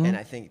 And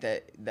I think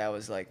that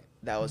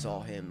was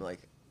all him.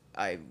 Like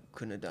I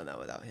couldn't have done that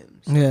without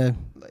him. So, Yeah.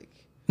 like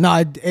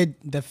No,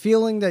 the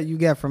feeling that you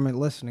get from it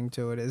listening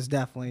to it is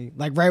definitely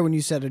like right when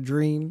you said a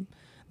dream,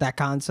 that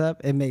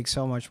concept, it makes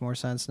so much more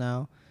sense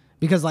now.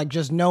 Because like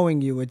just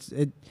knowing you,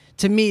 it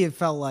to me it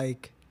felt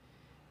like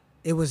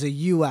it was a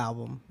you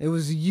album. It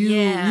was you,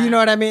 Yeah. you know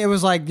what I mean? It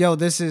was like, yo,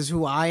 this is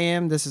who I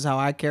am. This is how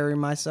I carry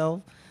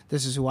myself.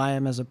 This is who I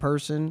am as a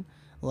person.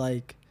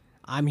 Like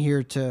I'm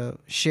here to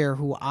share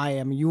who I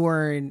am.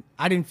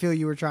 I didn't feel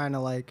you were trying to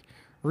like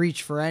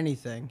reach for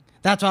anything.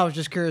 That's why I was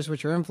just curious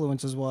what your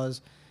influences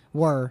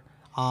were.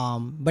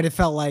 But it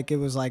felt like it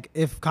was like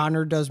if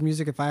Connor does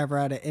music, if I ever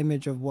had an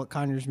image of what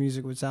Connor's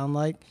music would sound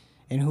like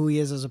and who he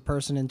is as a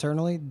person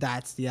internally,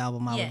 that's the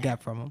album I would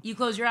get from him. You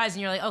close your eyes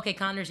and you're like, okay,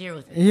 Connor's here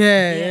with me.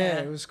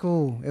 Yeah, it was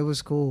cool. It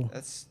was cool.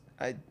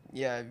 I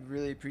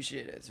really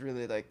appreciate it. It's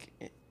really like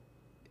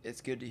it's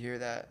good to hear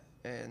that,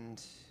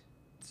 and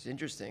it's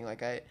interesting.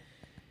 Like I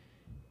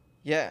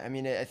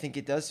mean, I think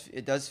it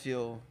does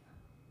feel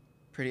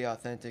pretty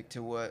authentic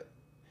to what,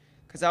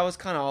 because I was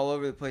kind of all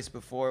over the place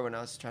before when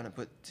I was trying to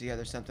put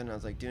together something. I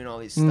was like doing all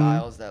these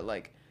styles that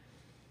like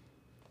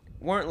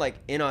weren't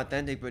like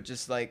inauthentic, but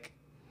just like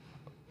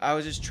I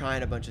was just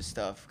trying a bunch of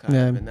stuff kind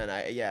of, and then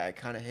I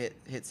kind of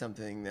hit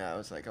something that I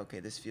was like,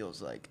 okay, this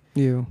feels like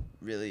You.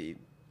 really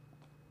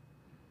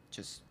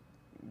just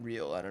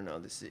real. I don't know.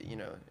 This,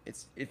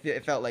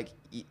 it felt like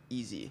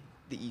easy,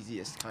 the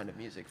easiest kind of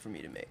music for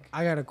me to make.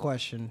 I got a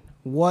question.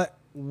 What's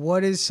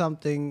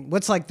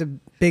like the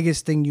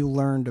biggest thing you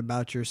learned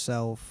about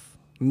yourself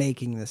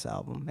making this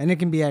album? And it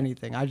can be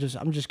anything. I'm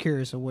just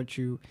curious of what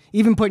you,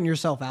 even putting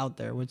yourself out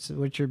there, what's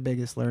your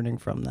biggest learning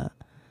from that?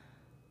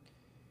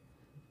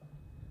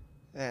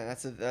 Yeah,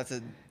 that's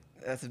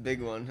a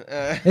big one.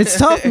 It's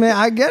tough, man.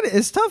 I get it.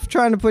 It's tough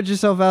trying to put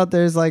yourself out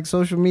there. It's like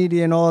social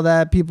media and all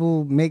that,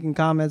 people making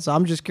comments. So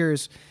I'm just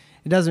curious.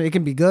 It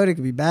can be good, it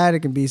can be bad, it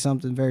can be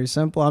something very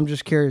simple. I'm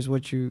just curious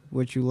what you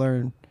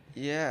learn.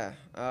 Yeah.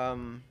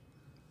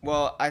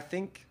 Well, I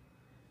think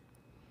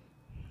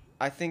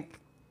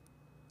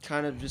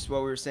kind of just what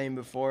we were saying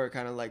before,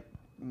 kind of like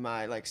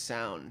my like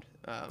sound.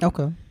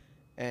 Okay.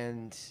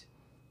 And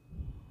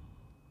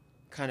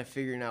kind of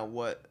figuring out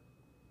what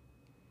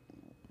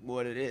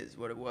it is,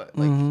 like,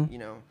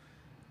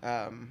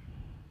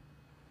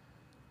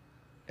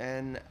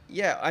 and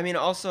yeah, I mean,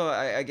 also,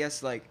 I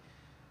guess, like,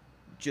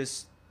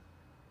 just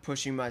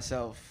pushing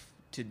myself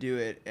to do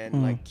it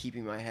and, like,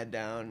 keeping my head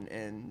down,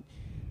 and,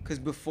 because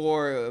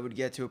before, it would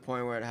get to a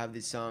point where I'd have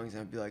these songs,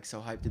 and I'd be, like,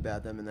 so hyped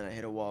about them, and then I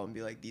hit a wall and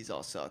be like, these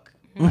all suck,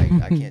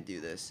 I can't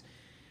do this,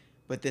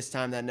 but this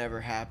time that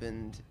never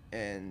happened,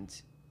 and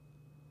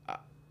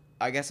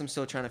I guess I'm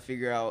still trying to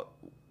figure out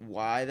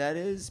why that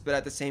is, but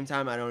at the same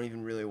time I don't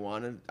even really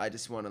want to. I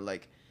just want to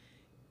like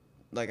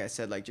I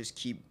said, like just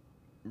keep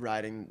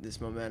riding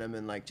this momentum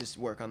and like just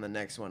work on the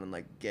next one and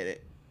like get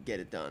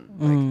it done,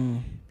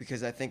 like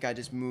because I think I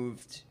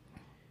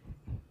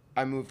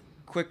moved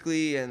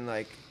quickly and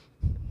like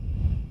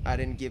I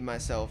didn't give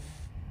myself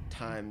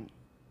time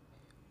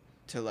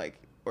to like,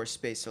 or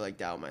space to like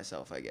doubt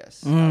myself, I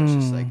guess. I was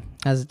just like,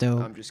 that's dope.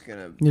 I'm just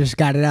gonna, you just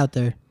got it out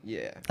there.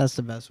 Yeah, that's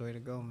the best way to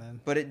go,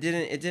 man. But it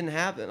didn't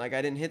happen. Like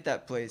I didn't hit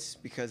that place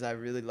because I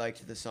really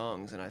liked the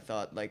songs and I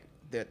thought like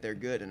that they're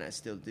good, and I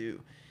still do.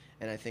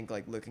 And I think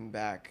like looking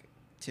back,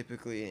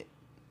 typically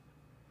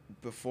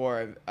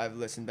before I've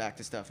listened back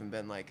to stuff and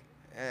been like,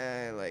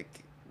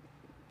 like,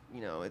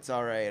 it's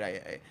all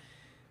right.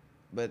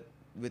 But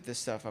with this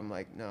stuff, I'm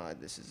like, no,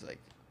 this is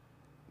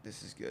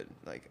good.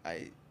 Like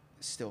I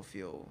still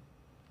feel.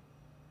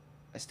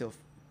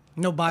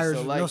 No buyers,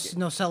 like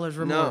no seller's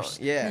remorse.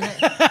 No,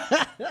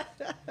 yeah.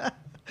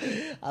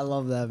 I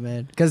love that,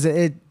 man. Because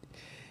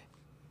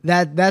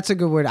that's a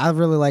good word. I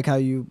really like how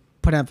you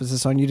put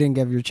emphasis on you didn't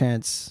give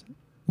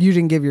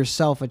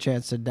yourself a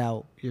chance to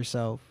doubt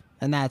yourself,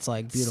 and that's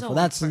like beautiful.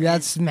 So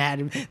that's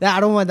mad.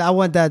 I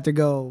want that to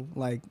go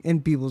like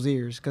in people's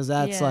ears, because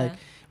that's like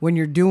when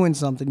you're doing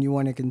something, you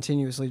want to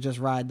continuously just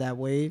ride that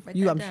wave. Write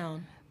that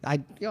down. I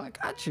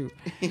got you.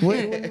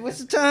 What's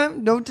the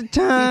time? Note the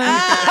time.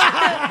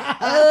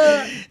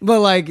 But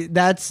like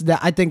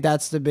I think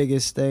that's the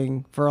biggest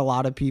thing for a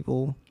lot of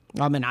people.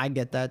 I mean, I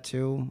get that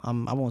too.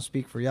 I won't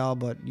speak for y'all,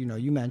 but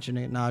you mentioned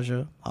it,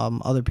 Naja.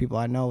 Other people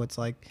I know, it's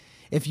like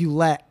if you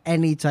let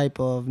any type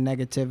of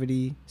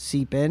negativity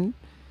seep in,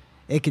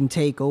 it can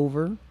take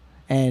over,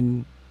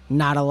 and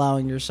not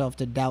allowing yourself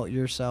to doubt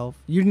yourself.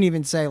 You didn't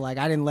even say like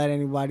I didn't let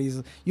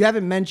anybody's. You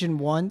haven't mentioned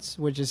once,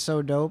 which is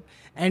so dope.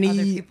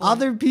 Any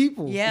other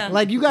people. Yeah.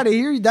 Like you got to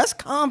hear. That's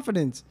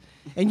confidence.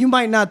 And you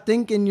might not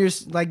think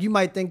you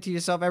might think to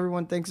yourself,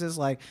 everyone thinks it's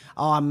like,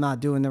 oh, I'm not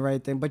doing the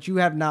right thing. But you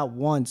have not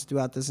once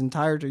throughout this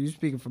entire tour, you're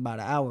speaking for about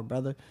an hour,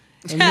 brother.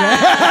 And you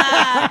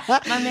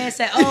have, My man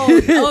said,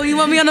 "Oh, you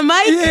want me on the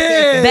mic?"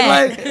 yeah,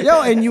 Bet. like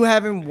yo, and you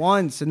haven't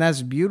once, and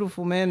that's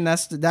beautiful, man.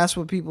 That's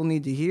what people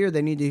need to hear.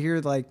 They need to hear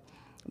like,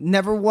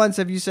 never once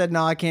have you said,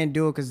 "No, I can't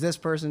do it because this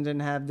person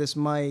didn't have this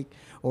mic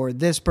or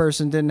this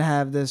person didn't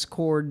have this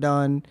chord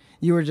done."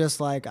 You were just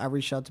like, I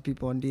reached out to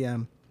people on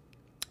DM.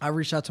 I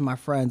reached out to my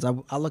friends.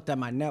 I looked at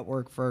my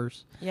network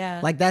first. Yeah.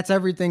 Like, that's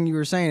everything you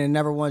were saying. And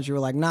never once you were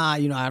like, nah,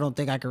 I don't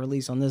think I can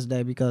release on this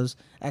day because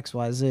X,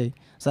 Y, Z.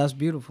 So that's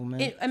beautiful, man.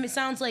 It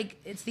sounds like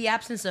it's the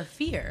absence of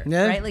fear,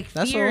 Yeah, right? Like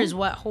that's fear all. is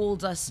what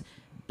holds us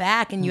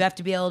back, and you have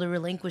to be able to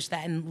relinquish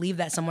that and leave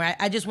that somewhere.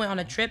 I just went on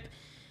a trip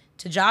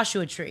to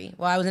Joshua Tree.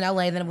 Well, I was in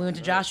LA, and then we went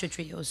to Joshua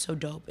Tree. It was so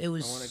dope. It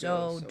was wanna so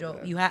go so dope.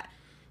 bad.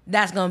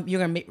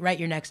 You're gonna write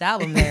your next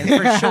album there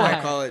for I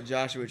sure. call it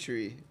Joshua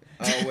Tree.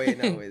 Oh wait,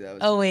 that was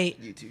Oh,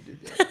 wait. YouTube did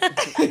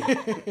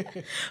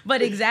that.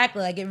 But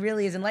exactly, like it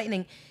really is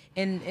enlightening.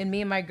 And me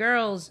and my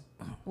girls,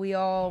 we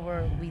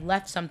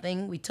left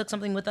something. We took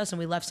something with us, and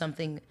we left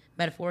something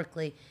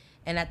metaphorically.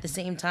 And at the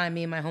same time,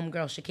 me and my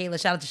homegirl Shakayla,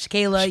 shout out to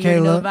Shakayla, you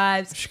already know the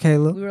vibes.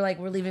 Shakayla. We were like,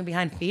 we're leaving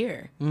behind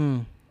fear.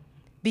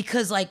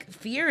 Because like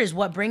fear is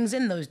what brings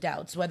in those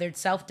doubts, whether it's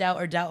self-doubt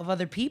or doubt of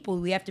other people.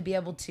 We have to be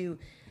able to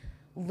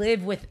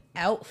live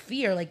without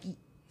fear. Like,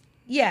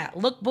 yeah,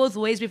 look both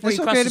ways before It's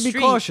you cross okay the to be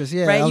street. cautious,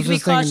 yeah, right? I You was can be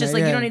just thinking cautious. that,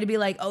 Like, you yeah. don't need to be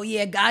like, oh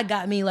yeah, God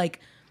got me. Like,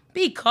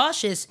 be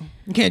cautious.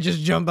 You can't just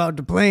jump out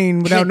the plane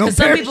without no 'Cause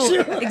some parachute.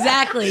 people,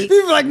 exactly.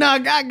 People are like, nah,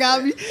 God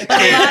got me.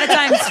 But a lot of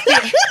times,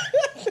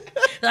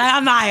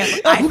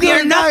 I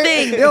fear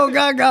nothing. Yo,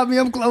 God got me.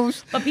 I'm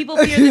close. But people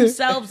fear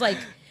themselves, like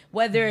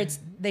whether it's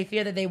they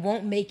fear that they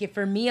won't make it.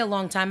 For me, a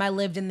long time, I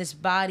lived in this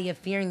body of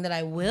fearing that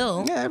I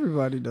will. Yeah,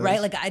 everybody does.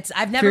 Right? Like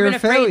I've never Fear been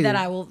of afraid failure. that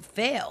I will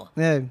fail.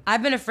 Yeah.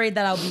 I've been afraid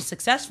that I'll be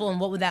successful, and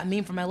what would that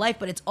mean for my life?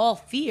 But it's all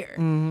fear,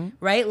 Mm-hmm.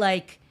 right?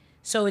 Like,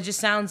 so it just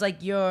sounds like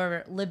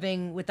you're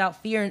living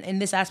without fear in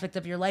this aspect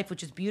of your life,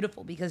 which is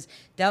beautiful because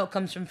doubt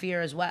comes from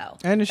fear as well.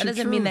 And it's that the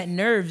doesn't mean truth. that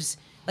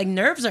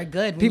nerves are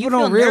good. When People you feel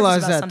don't nervous realize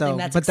about that something, though.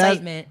 That's But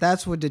excitement.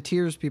 that's what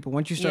deters people.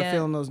 Once you start Yeah.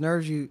 feeling those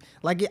nerves,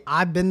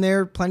 I've been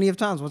there plenty of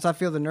times. Once I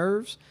feel the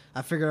nerves,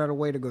 I figured out a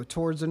way to go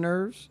towards the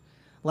nerves.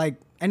 Like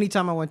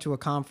anytime I went to a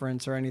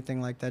conference or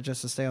anything like that,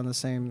 just to stay on the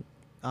same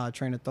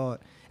train of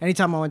thought.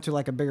 Anytime I went to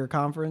like a bigger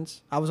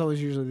conference, I was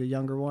always usually the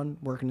younger one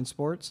working in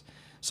sports.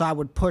 So I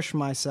would push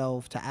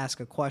myself to ask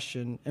a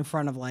question in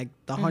front of like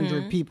the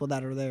 100 people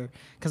that are there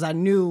because I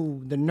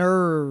knew the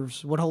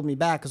nerves would hold me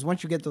back. Because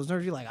once you get those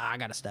nerves, you're like, I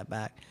got to step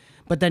back.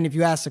 But then if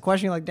you ask the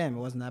question, you're like, damn, it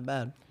wasn't that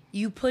bad.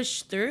 You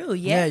push through.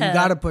 Yeah. You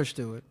got to push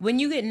through it. When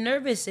you get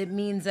nervous, it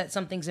means that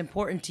something's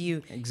important to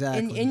you.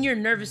 Exactly. In your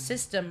nervous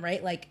system,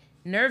 right? Like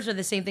nerves are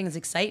the same thing as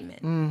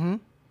excitement. Mm-hmm.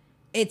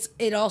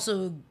 It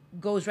also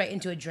goes right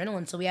into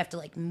adrenaline, so we have to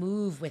like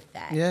move with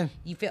that. Yeah.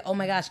 You feel, oh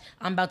my gosh,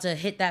 I'm about to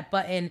hit that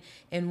button,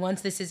 and once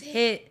this is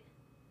hit,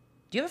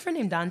 do you have a friend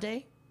named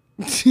Dante?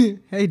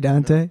 Hey,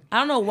 Dante. I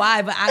don't know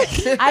why, but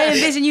I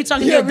envision you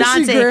talking You to ever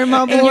see Dante,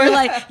 Grandma Boy? and you're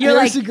You ever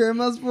like, see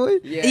Grandma's Boy?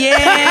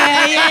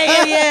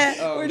 yeah.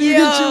 Oh, Where do you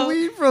get your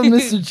weed from,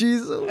 Mr.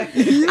 Cheezel?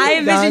 I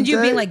envisioned you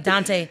Dante. being like,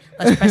 Dante,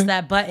 let's press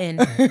that button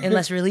and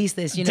let's release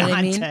this. You know what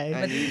I mean?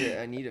 Dante.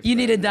 I need a You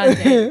need a friend.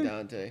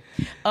 Dante.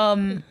 I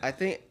need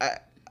Dante.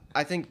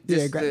 I think Yeah,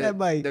 just grab that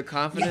mic. the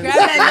confidence. Grab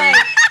that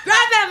mic. Grab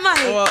that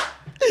mic.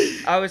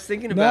 Well, I was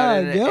thinking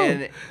about Nah, it, go.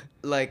 and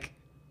like,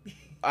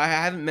 I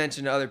haven't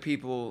mentioned other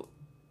people,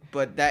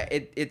 but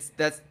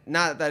that's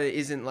not that it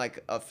isn't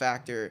like a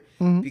factor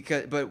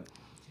but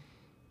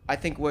I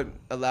think what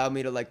allowed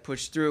me to like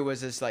push through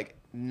was just like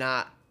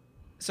not.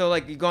 So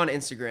like you go on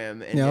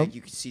Instagram and Yep. like,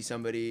 you can see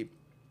somebody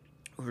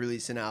who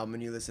released an album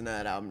and you listen to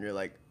that album and you're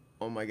like,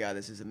 oh my god,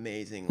 this is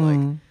amazing.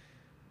 Like,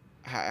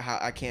 how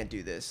I can't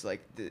do this.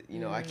 Like,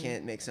 I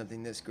can't make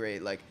something this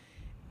great. Like,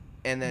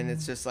 and then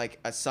it's just like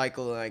a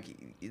cycle. Like,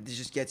 it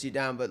just gets you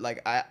down. But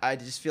like, I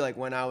just feel like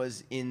when I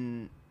was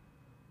in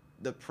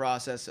the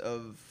process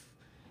of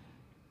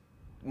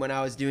when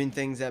I was doing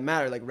things that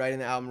matter, like writing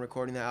the album,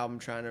 recording the album,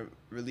 trying to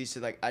release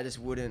it, like I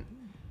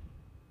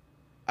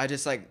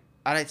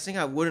think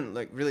I wouldn't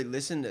like really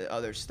listen to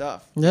other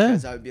stuff. Yeah.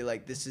 Because I would be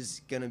like, this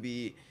is gonna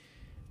be,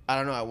 I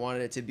don't know, I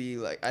wanted it to be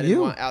like, I didn't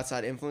You. want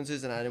outside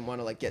influences, and I didn't want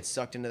to like get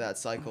sucked into that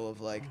cycle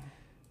of like,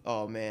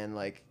 oh man,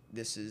 like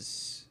this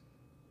is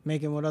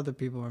Making what other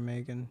people are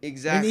making.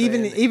 Exactly. And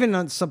And-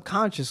 even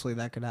subconsciously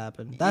that could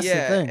happen. That's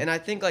yeah, the thing. and I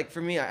think like for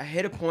me, I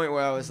hit a point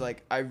where I was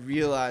like, I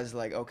realized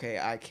like, okay,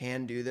 I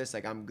can do this.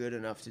 Like I'm good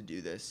enough to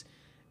do this.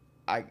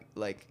 I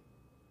like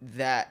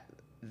that.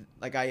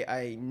 Like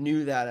I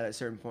knew that at a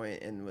certain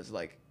point and was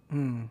like,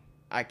 I'm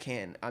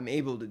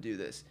able to do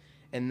this.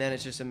 And then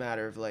it's just a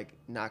matter of like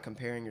not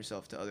comparing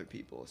yourself to other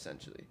people.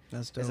 Essentially,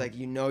 That's dope. it's like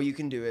you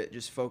can do it.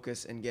 Just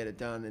focus and get it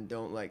done, and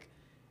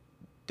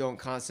don't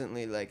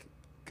constantly like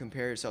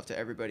compare yourself to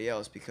everybody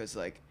else because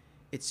like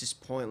it's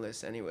just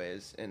pointless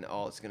anyways, and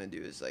all it's gonna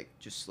do is like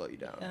just slow you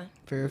down. Yeah.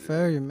 Fair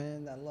failure,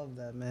 man. I love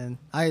that, man.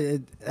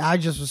 I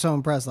just was so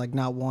impressed. Like,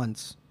 not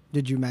once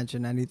did you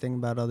mention anything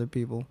about other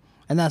people,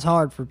 and that's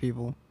hard for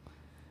people.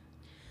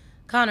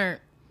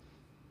 Connor,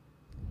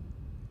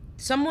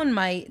 someone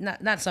might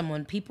not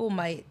someone, people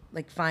might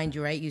like find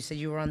you, right? You said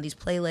you were on these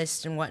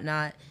playlists and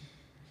whatnot.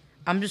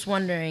 I'm just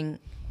wondering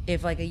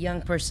if like a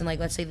young person, like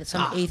let's say that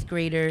some eighth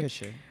grader, good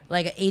shit.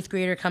 like an eighth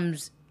grader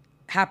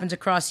happens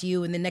across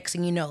you, and the next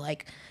thing you know,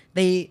 like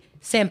they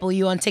sample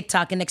you on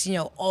TikTok, and next thing you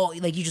know, all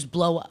like you just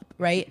blow up,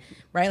 right?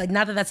 Like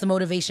not that that's the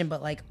motivation,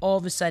 but like all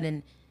of a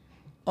sudden,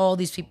 all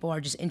these people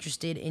are just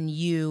interested in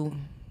you.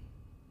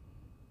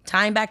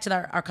 Tying back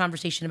to our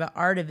conversation about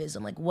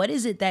artivism, like what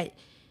is it that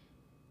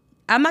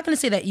I'm not going to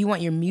say that you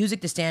want your music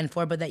to stand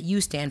for, but that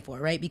you stand for,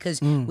 right? Because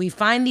we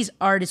find these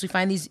artists, we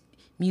find these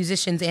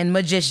musicians and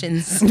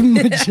magicians.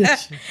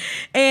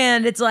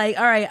 And it's like,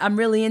 all right, I'm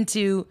really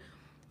into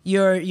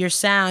your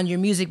sound, your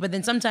music, but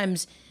then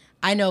sometimes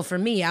I know for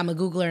me, I'm a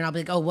Googler and I'll be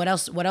like, oh, what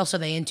else are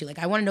they into? Like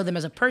I want to know them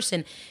as a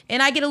person.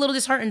 And I get a little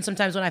disheartened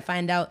sometimes when I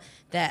find out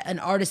that an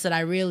artist that I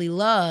really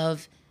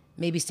love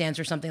maybe stands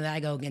for something that I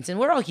go against. And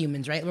we're all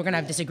humans, right? We're going to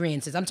have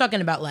disagreements. I'm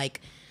talking about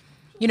like,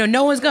 you know,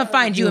 no one's going to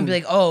find you and be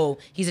like, oh,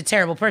 he's a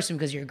terrible person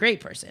because you're a great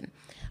person.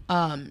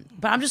 But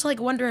I'm just like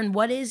wondering,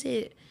 what is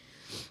it?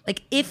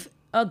 Like if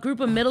a group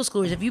of middle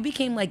schoolers, if you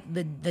became like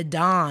the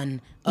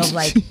Don of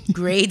like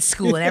grade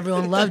school and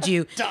everyone loved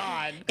you,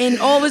 Don. And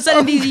all of a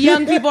sudden these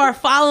young people are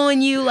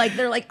following you, like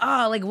they're like,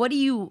 oh, like what do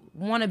you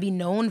want to be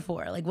known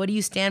for? Like what do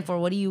you stand for?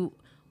 What do you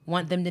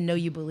want them to know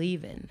you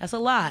believe in? That's a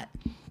lot.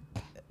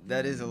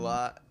 That is a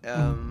lot.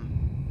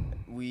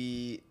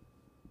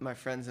 My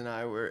friends and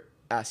I were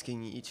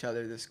asking each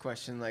other this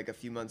question like a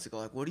few months ago,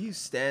 like, what do you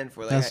stand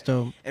for? Like, That's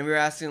dope. And we were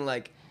asking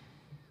like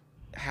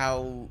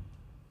how,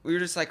 we were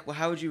just like, well,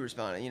 how would you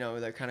respond? You know,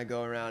 like kind of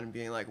go around and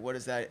being like, what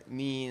does that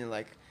mean?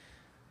 Like,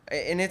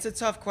 and it's a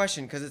tough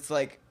question because it's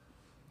like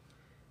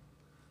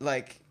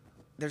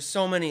there's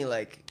so many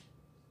like,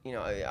 you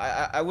know,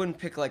 I wouldn't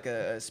pick like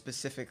a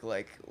specific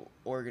like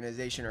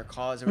organization or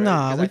cause or whatever.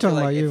 Nah, we're talking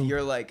about you. If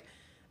you're like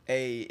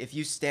if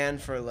you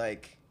stand for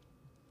like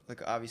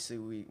obviously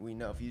we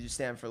know if you just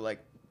stand for like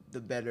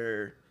the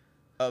better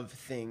of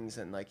things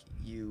and like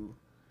you,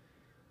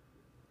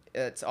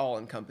 it's all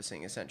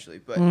encompassing essentially.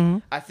 But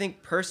I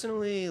think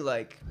personally,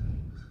 like,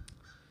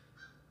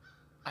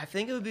 I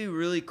think it would be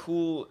really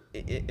cool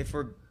if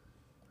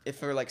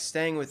we're like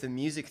staying with the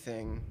music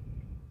thing.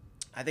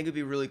 I think it'd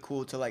be really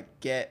cool to like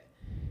get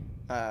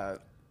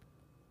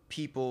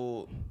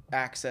people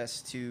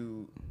access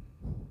to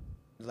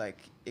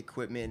like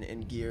equipment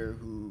and gear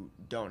who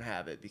don't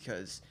have it,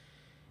 because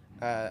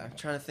I'm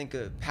trying to think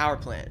of Power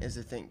Plant is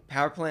the thing.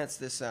 Power Plant's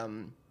this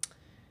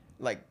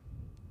like,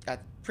 I'm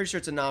pretty sure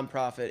it's a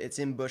nonprofit. It's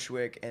in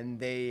Bushwick, and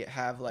they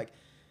have like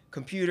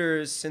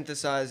computers,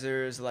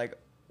 synthesizers, like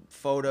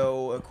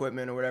photo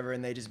equipment or whatever,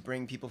 and they just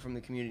bring people from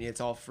the community. It's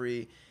all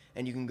free,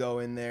 and you can go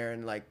in there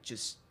and like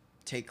just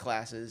take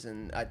classes.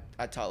 And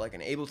I taught like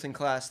an Ableton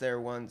class there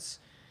once,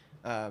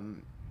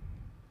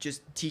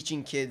 just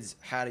teaching kids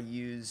how to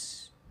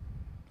use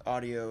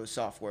audio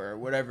software or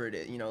whatever it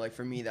is. You know, like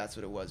for me that's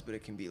what it was, but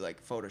it can be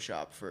like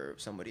Photoshop for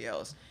somebody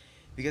else,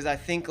 because I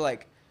think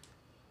like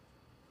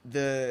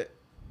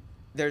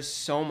there's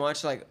so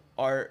much like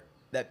art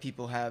that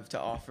people have to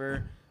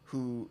offer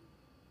who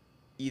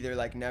either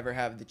like never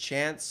have the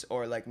chance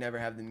or like never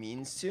have the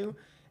means to.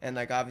 And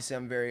like obviously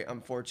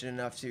I'm fortunate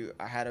enough to,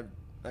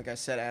 like I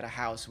said, I had a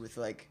house with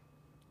like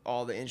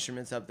all the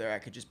instruments up there. I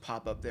could just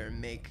pop up there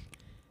and make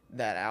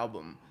that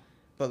album.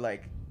 But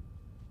like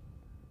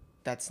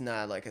that's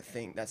not like a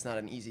thing, that's not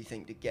an easy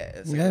thing to get.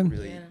 It's like a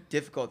really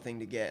difficult thing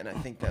to get. And I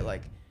think that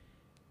like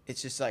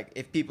it's just like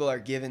if people are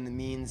given the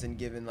means and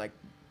given like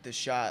the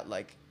shot,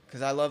 like,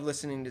 because I love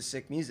listening to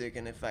sick music,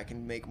 and if I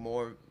can make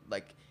more,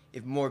 like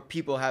if more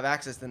people have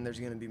access, then there's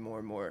going to be more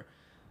and more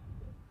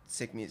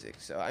sick music.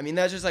 So I mean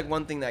that's just like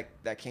one thing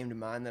that came to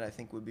mind that I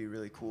think would be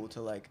really cool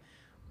to like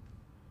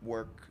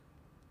work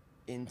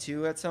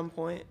into at some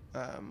point.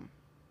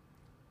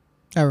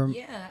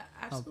 Yeah,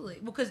 absolutely.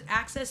 Because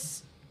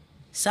access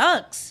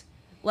sucks.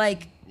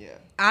 Like, yeah,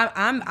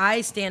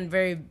 I stand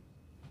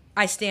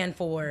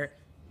for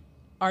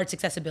arts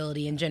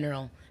accessibility in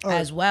general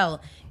as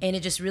well, and it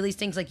just really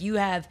stinks. Like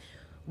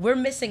we're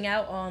missing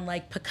out on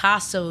like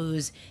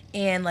Picassos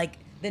and like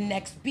the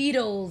next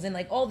Beatles and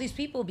like all these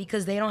people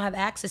because they don't have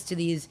access to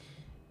these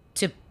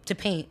to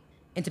paint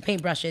and to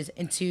paintbrushes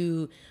and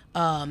to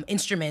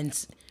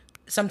instruments.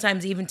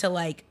 Sometimes even to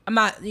like, I'm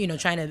not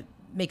trying to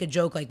make a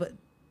joke like, but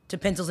to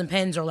pencils and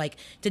pens or like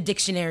to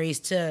dictionaries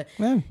to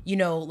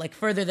like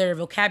further their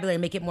vocabulary,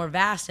 make it more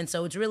vast. And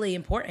so it's really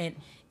important,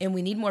 and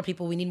we need more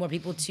people. We need more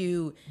people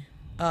to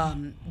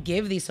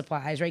give these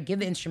supplies, right? Give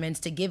the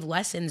instruments, to give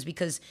lessons,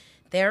 because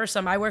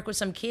I work with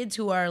some kids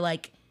who are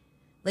like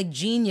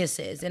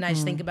geniuses, and I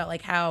just think about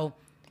like how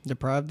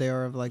deprived they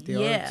are of like the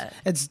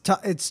arts.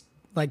 It's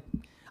like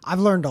I've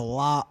learned a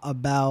lot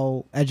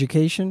about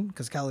education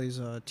because Kelly's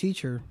a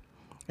teacher,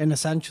 and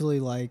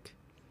essentially like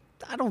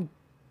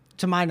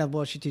to my knowledge,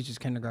 well, she teaches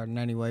kindergarten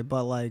anyway,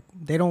 but like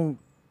they don't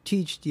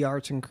teach the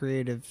arts and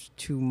creatives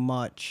too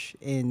much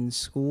in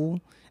school.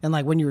 And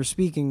like when you were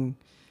speaking,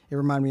 it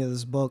reminded me of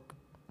this book,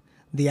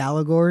 The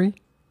Allegory.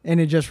 And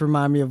it just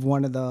reminded me of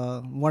one of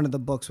the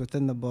books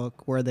within the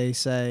book where they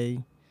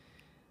say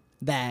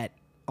that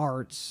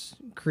arts,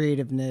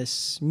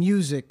 creativeness,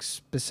 music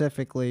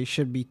specifically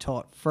should be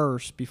taught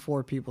first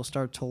before people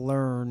start to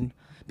learn,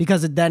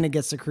 because then it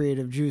gets the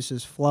creative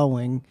juices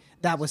flowing.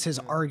 That was his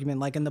argument.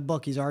 Like in the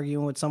book, he's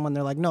arguing with someone.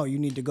 They're like, no, you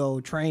need to go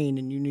train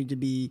and you need to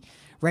be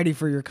ready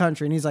for your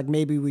country. And he's like,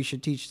 maybe we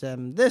should teach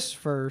them this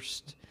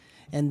first,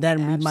 and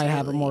then we might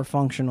have a more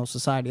functional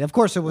society. Of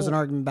course, it was an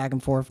argument back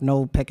and forth,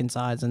 no picking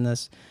sides in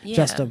this,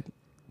 just a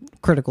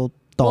critical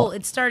thought. Well,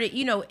 it started,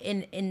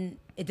 in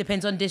it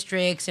depends on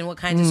districts and what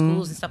kinds of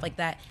schools and stuff like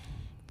that.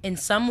 In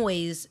some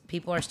ways,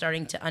 people are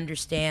starting to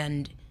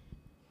understand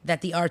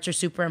that the arts are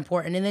super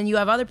important. And then you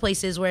have other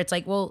places where it's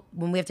like, well,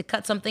 when we have to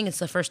cut something, it's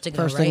the first to go,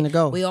 First right? thing to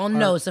go. We all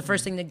know it's the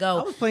first thing to I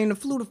go. was playing the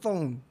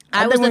flutophone.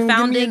 I was the They wouldn't give me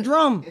founding- a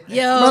drum.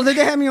 Yo. Brother,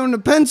 they had me on the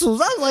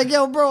pencils. I was like,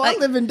 yo, bro, I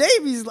live in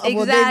Davies. Well,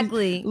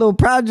 Exactly. little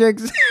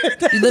projects.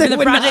 You live in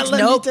the projects?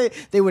 Nope.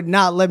 They would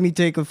not let me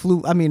take a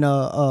flute. I mean,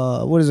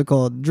 what is it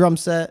called? Drum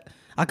set.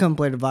 I couldn't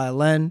play the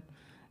violin.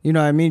 You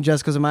know what I mean?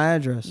 Just because of my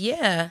address.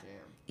 Yeah.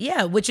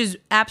 Yeah, which is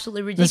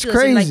absolutely ridiculous. That's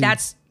crazy. And like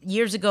that's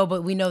years ago,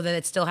 but we know that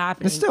it's still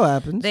happening. It still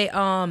happens.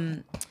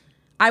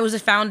 I was a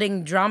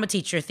founding drama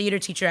teacher, theater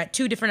teacher at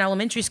 2 different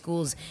elementary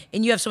schools,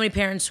 and you have so many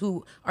parents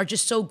who are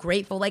just so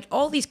grateful. Like,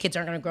 all these kids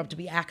aren't going to grow up to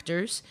be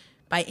actors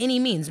by any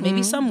means.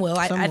 Maybe some will.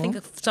 I think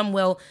some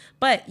will.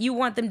 But you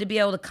want them to be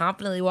able to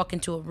confidently walk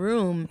into a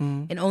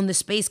room and own the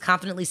space,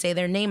 confidently say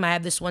their name. I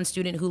have this one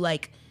student who,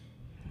 like,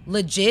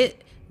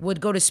 legit would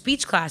go to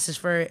speech classes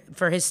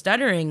for his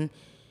stuttering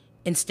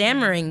and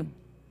stammering,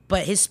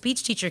 but his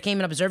speech teacher came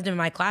and observed him in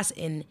my class,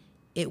 and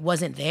it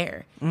wasn't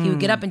there. He would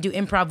get up and do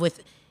improv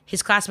with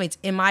his classmates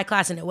in my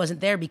class, and it wasn't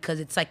there because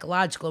it's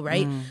psychological,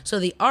 right? So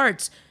the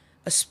arts,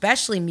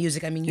 especially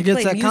music, I mean, you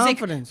play that music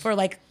confidence. for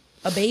like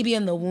a baby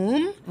in the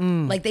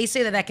womb. Like, they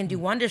say that can do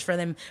wonders for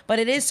them, but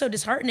it is so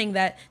disheartening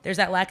that there's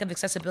that lack of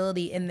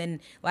accessibility and then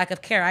lack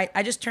of care.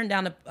 I just turned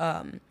down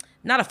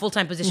not a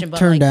full-time position, but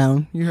Turned like,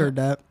 down. You heard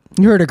that.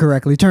 You heard it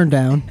correctly. Turned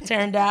down.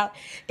 turned out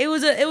it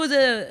was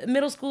a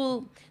middle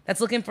school that's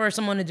looking for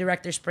someone to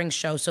direct their spring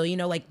show. So,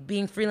 like,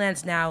 being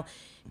freelance now,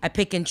 I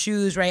pick and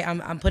choose, right?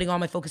 I'm putting all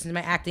my focus into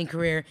my acting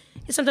career.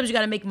 And sometimes you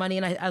got to make money,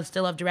 and I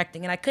still love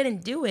directing, and I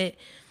couldn't do it.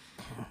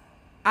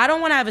 I don't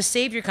want to have a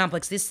savior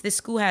complex. This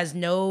school has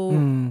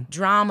no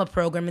drama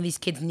program, and these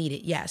kids need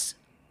it. Yes.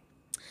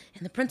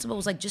 And the principal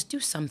was like, just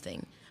do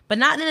something, but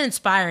not in an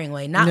inspiring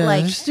way. Not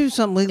like, just do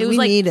something. it was We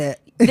like- need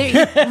it. they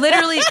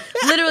literally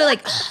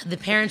like, the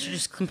parents are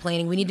just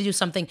complaining. We need to do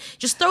something.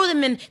 Just throw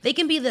them in. They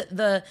can be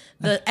the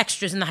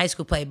extras in the high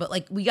school play, but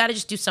like, we got to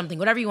just do something.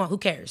 Whatever you want. Who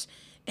cares?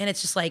 And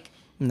it's just like,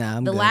 Nah,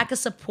 I'm the good. lack of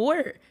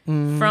support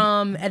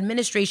from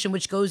administration,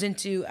 which goes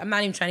into, I'm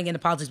not even trying to get into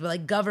politics, but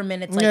like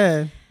government. It's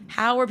like,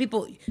 how are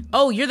people?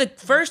 Oh, you're the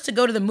first to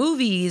go to the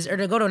movies or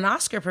to go to an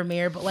Oscar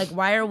premiere, but like,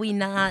 why are we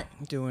not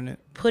Doing it.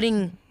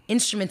 putting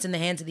instruments in the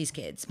hands of these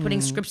kids,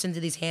 putting scripts into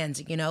these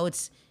hands?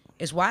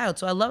 It's wild.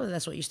 So I love that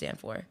that's what you stand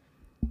for.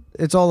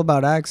 It's all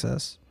about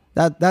access.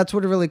 That's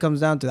what it really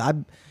comes down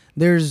to.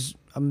 There's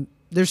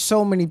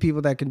so many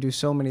people that can do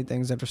so many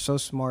things that are so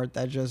smart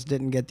that just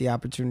didn't get the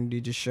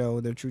opportunity to show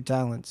their true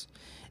talents.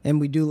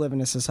 And we do live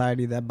in a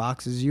society that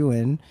boxes you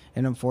in,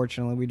 and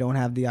unfortunately we don't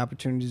have the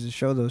opportunities to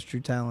show those true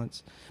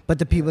talents. But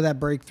the people that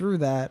break through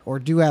that or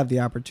do have the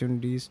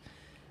opportunities,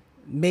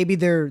 maybe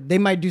they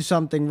might do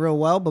something real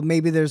well, but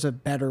maybe there's a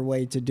better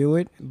way to do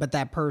it. But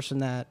that person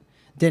that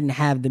didn't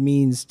have the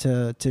means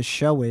to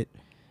show it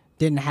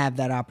didn't have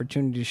that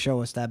opportunity to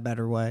show us that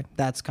better way.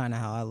 That's kind of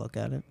how I look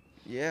at it.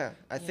 Yeah,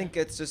 I think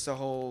it's just a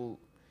whole.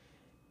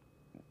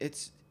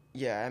 It's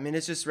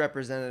just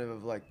representative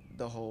of like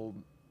the whole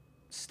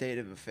state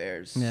of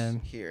affairs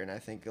here, and I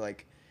think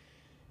like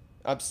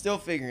I'm still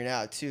figuring it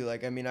out too.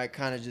 Like, I mean, I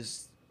kind of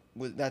just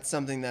that's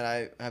something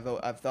that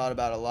I've thought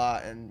about a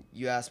lot, and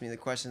you asked me the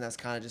question. That's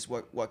kind of just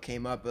what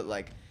came up, but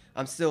like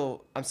I'm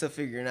still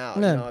figuring out.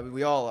 Yeah. You know, I mean,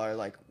 we all are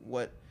like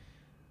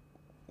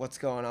what's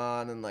going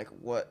on and like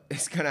what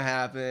is gonna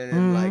happen,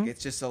 and like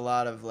it's just a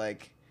lot of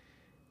like.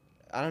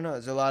 I don't know.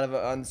 There's a lot of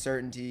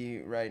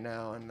uncertainty right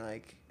now, and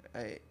like,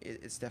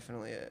 it's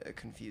definitely a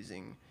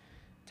confusing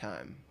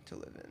time to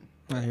live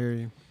in. I hear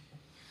you.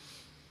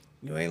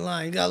 You ain't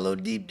lying. You got a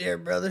little deep there,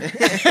 brother.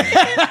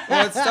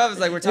 Well, it's tough. It's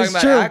like we're talking It's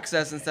about true.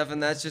 access and stuff,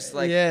 and that's just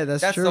like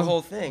that's true. the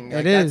whole thing. Like,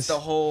 It is.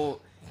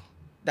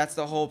 That's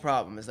the whole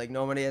problem. It's like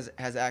nobody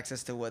has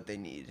access to what they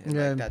need, and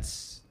like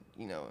that's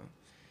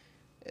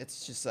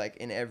it's just like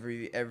in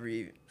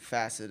every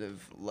facet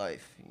of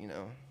life. You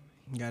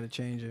got to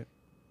change it.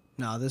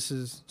 No, this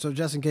is so.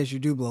 Just in case you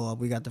do blow up,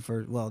 we got the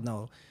first. Well,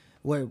 no,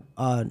 wait.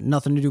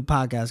 Nothing to do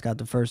podcast got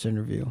the first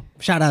interview.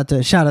 Shout out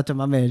to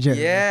my man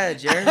Jeremy. Yeah,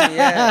 Jeremy.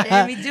 Yeah.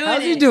 Jeremy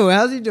doing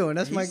How's he doing?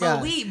 That's my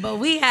guy. But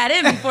we had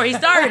him before he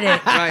started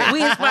it. Right.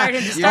 We inspired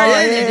him to start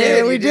did, it. you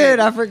did. we did.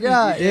 I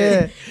forgot.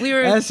 Yeah, We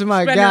were that's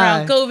my spreading guy.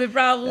 around COVID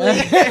probably.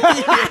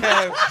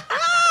 Yeah.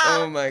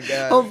 Oh my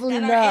God. Hopefully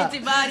and our not.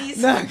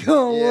 antibodies. Knock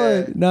on Yeah.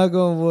 wood. Knock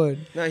on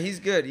wood. No, he's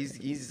good.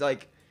 He's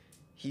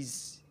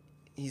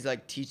he's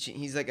like teaching.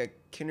 He's like a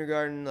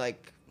kindergarten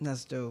like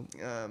That's dope.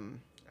 I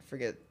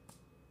forget.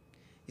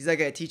 He's like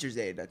a teacher's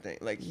aide, I think.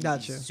 Like he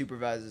Gotcha.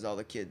 supervises all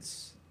the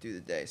kids through the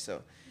day.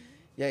 So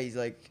yeah, he's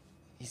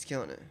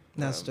killing it.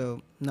 That's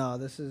dope. No,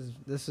 this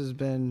has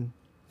been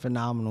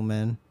phenomenal,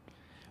 man.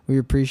 We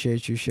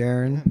appreciate you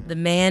sharing. The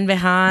man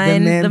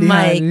behind the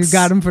mics. You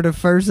got him for the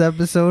first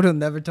episode. He'll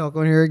never talk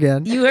on here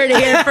again. You heard it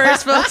here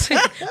first, folks. We're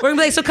gonna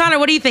be like, so Connor,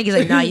 what do you think? He's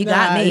like, nah, you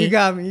got me. You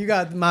got me. You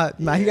got my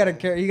he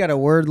got a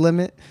word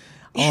limit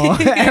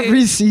on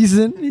every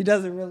season. He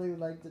doesn't really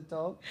like to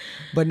talk.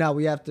 But now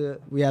we have to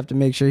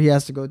make sure he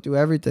has to go through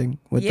everything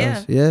with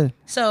us. Yeah.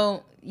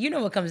 So you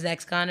know what comes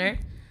next, Connor.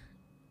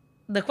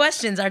 The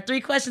questions, our 3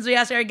 questions we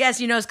ask our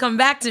guests, it's coming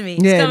back to me.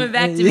 It's coming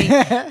back to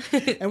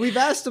me. And we've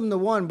asked him the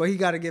one, but he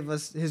got to give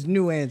us his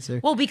new answer.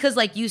 Well, because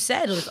like you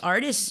said, with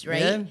artists,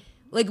 right? Yeah.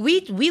 Like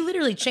we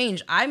literally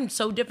changed. I'm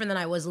so different than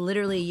I was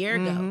literally a year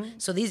ago.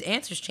 So these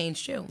answers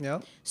changed too.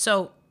 Yep.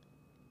 So,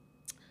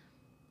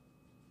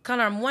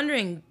 Connor, I'm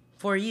wondering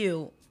for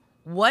you,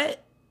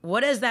 what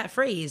is that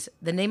phrase,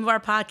 the name of our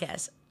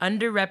podcast,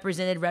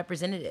 underrepresented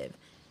representative?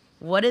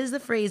 What does the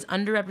phrase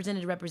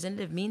underrepresented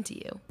representative mean to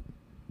you?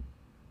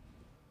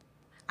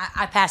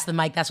 I passed the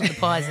mic. That's what the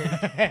pause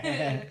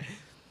is.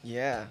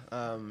 Yeah.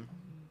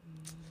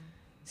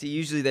 See,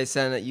 usually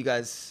you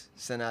guys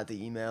send out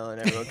the email and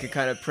everyone could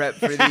kind of prep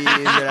for these, and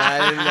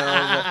I didn't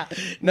know. But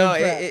no,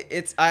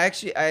 it's I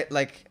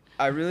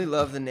really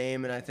love the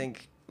name, and I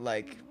think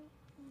I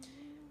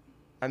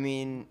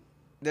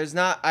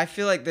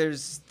feel like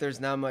there's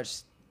not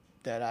much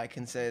that I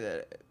can say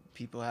that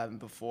people haven't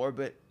before,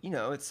 but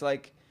it's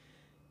like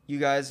you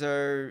guys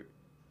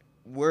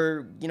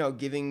we're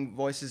giving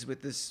voices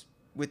with this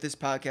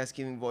podcast,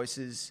 giving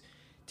voices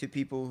to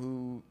people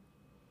who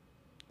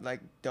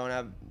don't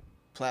have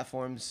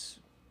platforms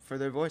for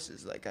their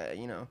voices,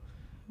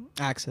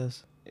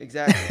 Access.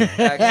 Exactly.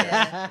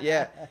 Access.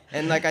 Yeah.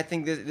 And I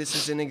think this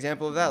is an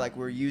example of that.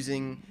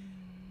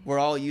 We're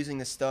all using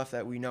the stuff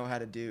that we know how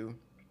to do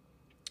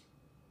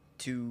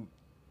to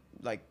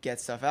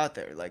get stuff out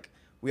there.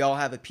 We all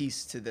have a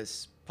piece to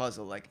this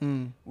puzzle.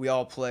 We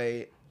all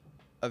play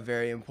a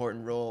very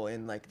important role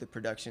in the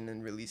production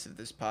and release of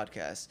this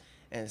podcast.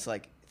 And it's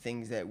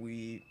things that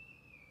we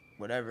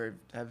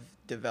have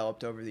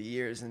developed over the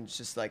years, and it's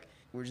just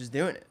we're just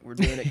doing it. We're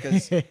doing it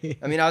because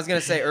I was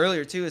gonna say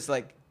earlier too, it's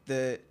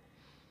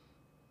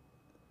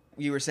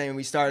you were saying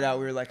we started out,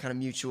 we were kind of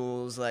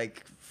mutuals,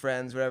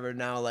 friends, whatever.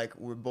 Now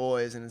we're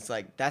boys, and it's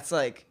that's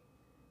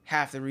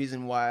half the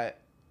reason why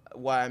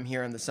I'm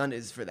here on the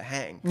Sundays for the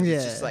hang. Yeah,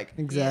 it's just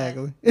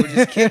exactly. We're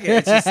just kicking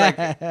it. It's just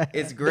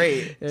it's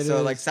great. It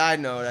so is.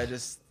 side note, I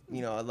just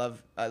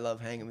I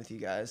love hanging with you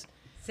guys.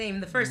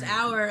 Same. The first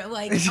hour, I'm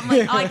like,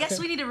 oh, I guess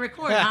we need to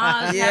record.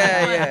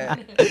 Yeah.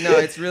 No,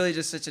 it's really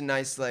just such a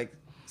nice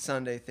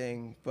Sunday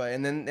thing. But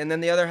and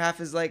then the other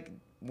half is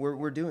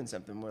we're doing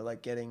something. We're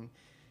getting,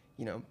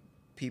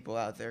 people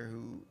out there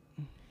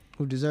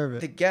who deserve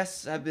it. The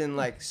guests have been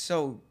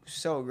so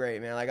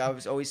great, man. I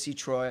always see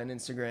Troy on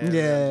Instagram.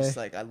 Yeah. And I'm just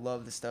I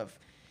love the stuff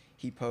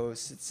he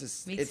posts. It's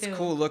just Me it's too.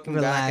 cool looking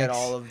back at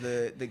all of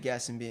the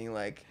guests and being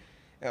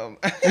Yo,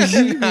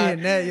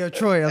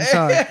 Troy,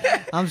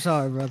 I'm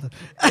sorry, brother.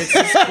 It's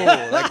just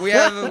cool. We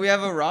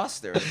have a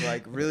roster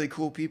of really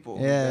cool people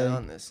who've been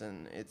on this,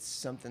 and it's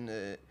something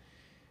to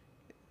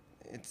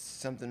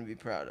be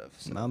proud of.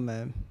 So. My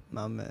man.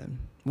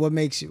 What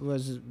makes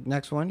you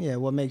next one? Yeah,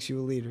 what makes you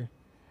a leader?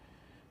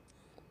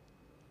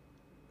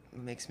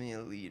 What makes me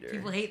a leader?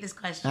 People hate this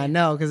question. I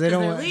know because they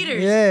don't they're want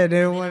leaders. Yeah, they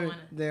don't want.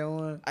 They don't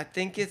want. I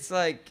think it's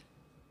I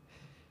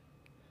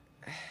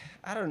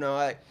don't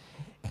know.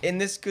 And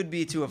this could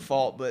be to a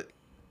fault, but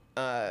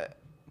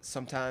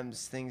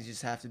sometimes things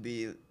just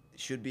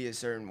should be a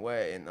certain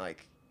way, and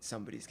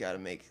somebody's got to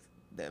make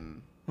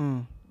them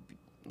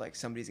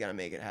somebody's got to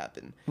make it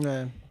happen.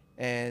 Yeah.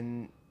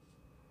 And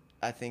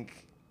I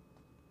think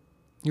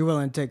You're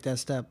willing to take that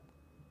step.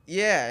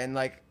 Yeah, and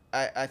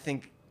I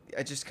think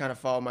I just kind of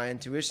follow my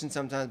intuition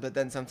sometimes, but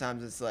then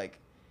sometimes it's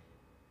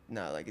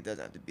no, it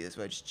doesn't have to be this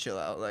way. Just chill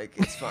out.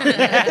 It's fine.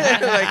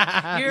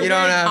 You're you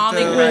don't have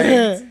to.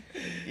 presence.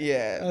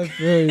 Yeah.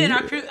 In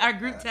our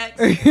group text.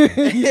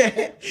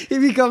 Yeah, he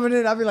be coming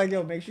in. I'll be like,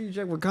 yo, make sure you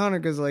check with Connor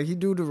because he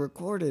do the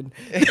recording.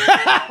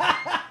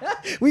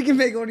 We can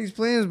make all these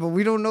plans, but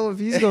we don't know if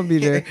he's gonna be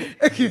there.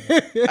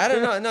 I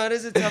don't know. No, it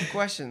is a tough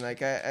question.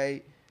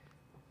 I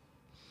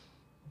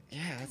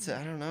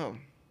don't know.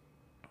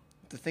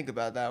 To think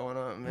about that one.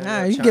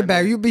 Nah, you can get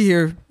back. You'll be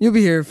here. You'll be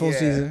here full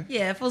season.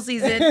 Yeah, full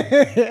season.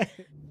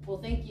 Well,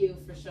 thank you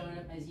for showing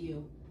up as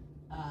you.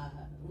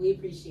 We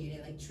appreciate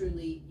it.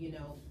 Truly,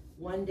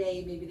 one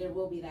day maybe there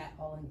will be that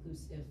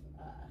all-inclusive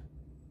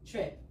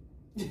trip.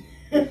 In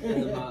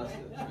the Mazda,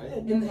 right?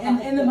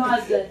 In the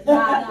Mazda.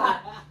 Nah.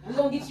 We're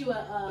going to get you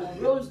a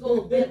rose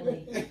gold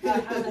Bentley.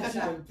 How's that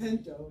sound?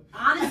 Pinto.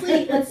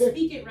 Honestly, let's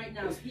speak it right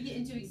now. Speak it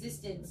into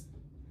existence.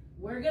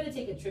 We're going to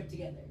take a trip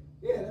together.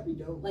 Yeah, that'd be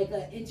dope.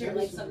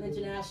 Something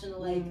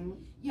international.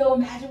 Yo,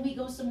 imagine we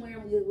go somewhere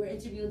and we're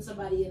interviewing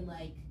somebody in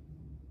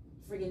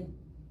friggin'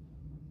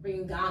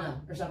 bring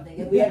Ghana or something,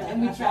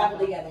 and we travel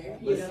together.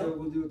 You So know.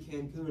 we'll do a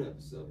Cancun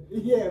episode.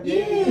 Yeah,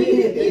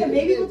 Yeah,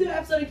 maybe we'll do an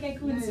episode in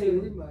Cancun we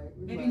soon. might.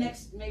 Maybe in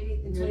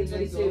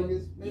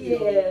 2022. Maybe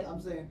Yeah.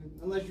 I'm saying,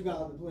 unless you got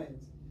other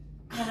plans.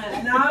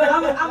 No,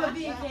 I'm a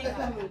be in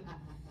Cancun.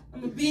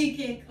 I'm a be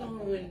in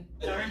Cancun.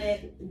 Darn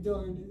it.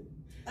 Darn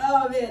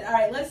Oh man. All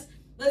right, let's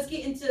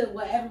get into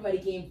what everybody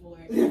came for.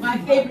 My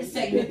favorite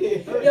segment.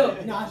 Yo,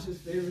 Nasha's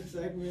favorite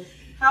segment.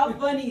 how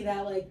funny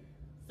that like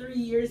 3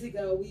 years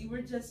ago we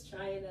were just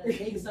trying to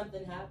make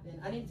something happen.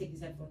 I didn't take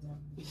these headphones off.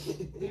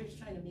 We were just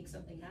trying to make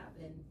something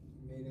happen.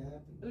 Made it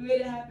happen. We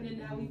made it happen, and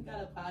now we've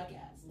got a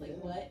podcast. Like Yeah.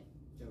 what?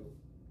 Dope.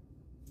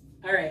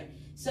 All right.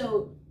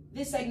 So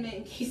this segment,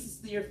 in case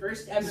it's your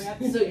first ever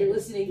episode you're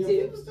listening Yo, to,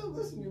 people still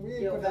listening. We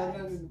ain't Yo, put out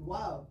facts. nothing in a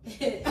while.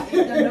 ain't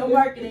done no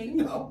marketing.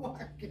 No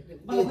marketing.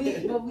 But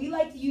we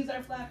like to use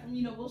our platform.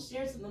 You know, we'll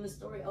share some of the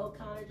story. Oh,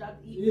 Connor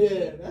dropped the EP.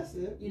 Yeah, that's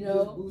it. You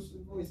know, just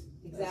boosting voices.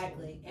 That's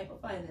Exactly.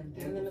 Amplifying them, it.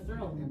 giving them a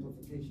throne.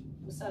 Amplification.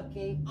 What's up,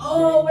 King?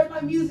 Oh, where's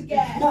my music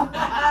at?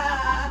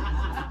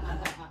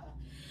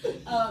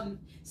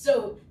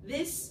 So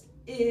this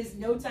is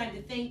No Time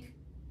to Think,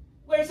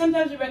 where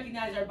sometimes we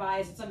recognize our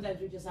bias and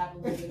sometimes we just have a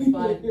little bit of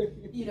fun.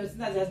 You know,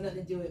 sometimes it has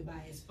nothing to do with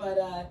bias. But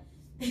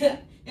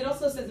it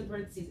also says in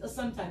parentheses, a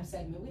sometimes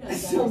segment. We don't do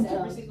this every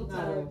Sometimes. single Not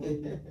time.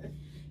 always.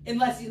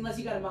 Unless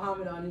you got a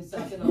Muhammad on who's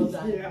talking the whole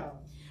time. Yeah.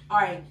 All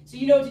right, so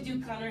you know what to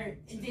do, Connor.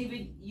 And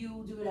David,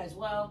 you do it as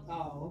well.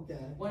 Oh, okay.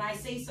 When I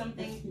say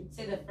something,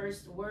 say the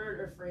first word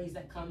or phrase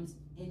that comes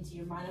into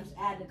your mind. I'm just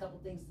adding a couple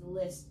things to the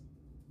list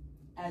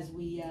as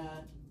we,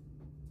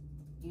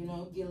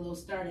 get a little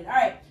started. All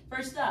right,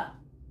 first up,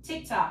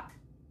 TikTok.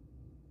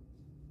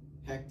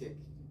 Hectic.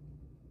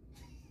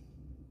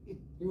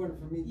 You want it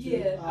from me too?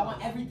 Yeah, I Oh,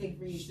 want everything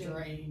for you too.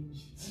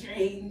 Strange.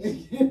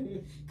 Strange.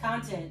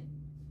 Content.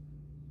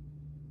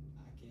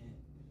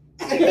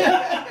 I can't.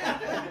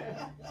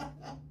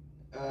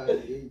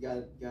 You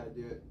gotta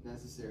do it.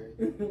 Necessary.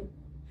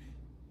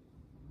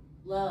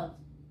 Love.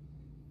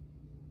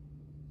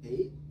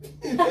 Hate.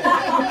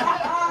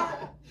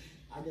 I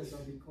guess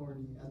I'll be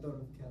corny. I thought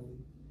of Kelly.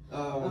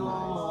 Oh,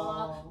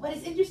 Aw. But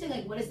it's interesting,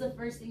 like, what is the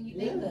first thing you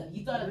think Yeah. of?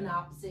 You thought of an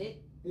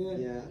opposite. Yeah. nice.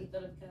 Yeah. You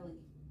thought of Kelly.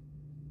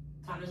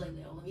 Connor's like,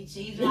 no, let me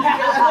change You my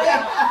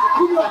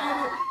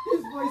know,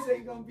 his voice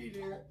ain't gonna be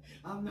there.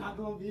 I'm not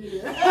gonna be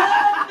there.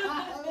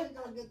 I ain't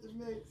gonna get the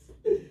mix.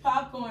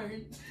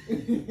 Popcorn.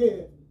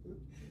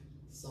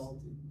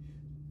 Salty.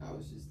 I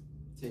was just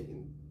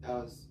taking.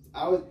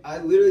 I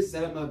literally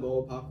set up my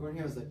bowl of popcorn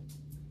here. I was like,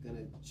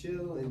 gonna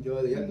chill,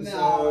 enjoy the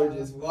episode, Nah.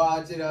 just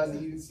watch it. I was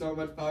eating so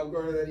much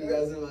popcorn that you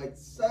guys are like,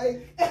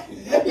 psych.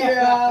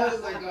 Yeah, I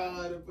was like,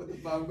 oh, I didn't put the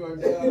popcorn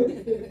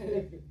down.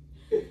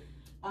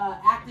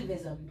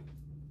 Activism.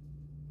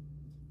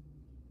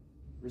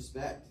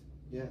 Respect.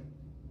 Yeah.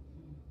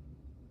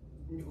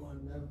 You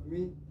want that for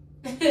me?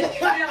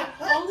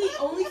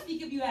 only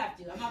speak if you have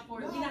to. I'm not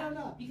for it.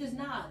 No. Because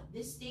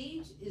this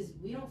stage is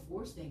we don't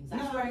force things.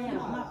 That's where I am.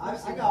 I'm not I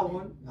forcing got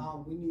anything.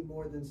 one. We need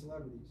more than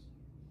celebrities.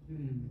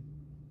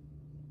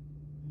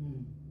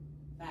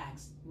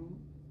 Facts. Hmm?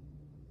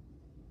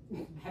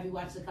 Have you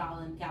watched the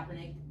Colin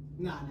Kaepernick?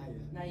 Nah, not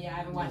yet. No, yeah, I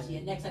haven't watched it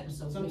yet. Next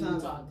episode, maybe we'll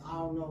Sometimes talk. I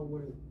don't know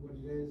what it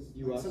is.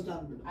 You Like, watched it?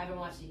 sometimes I haven't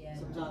watched it yet.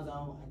 sometimes I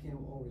can't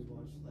always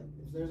watch. Like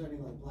if there's any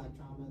like black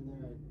trauma in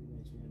there, it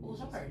makes me. Well,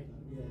 it's hard.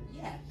 Yeah.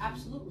 Yeah,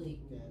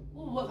 absolutely. Yeah.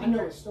 Well, what I we know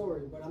were, a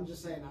story, but I'm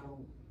just saying I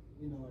don't.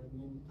 You know what I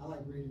mean? I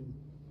like reading.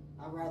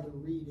 I'd rather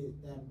read it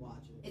than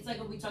watch it. it's like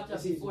what we talked about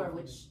It's easier before, for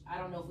me. which I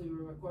don't know if we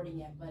were recording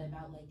yet, but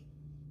about like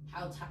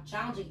how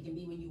challenging it can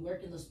be when you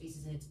work in those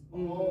spaces and it's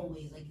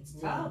always like it's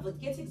tough. It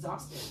gets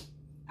exhausting.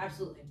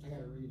 Absolutely. I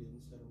gotta read it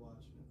instead of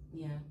watching it.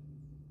 Yeah.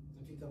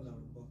 If he comes out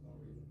with a book, I'll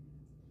read it.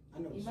 I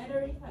know. You it's- might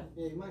already have.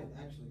 Yeah, you might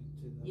actually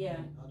too. Yeah.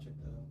 I'll check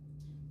that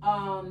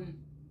out.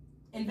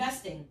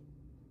 Investing.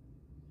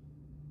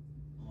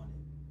 On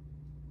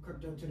it.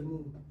 Crypto to the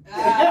moon.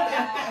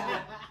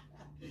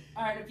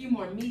 All right, a few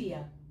more.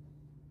 Media.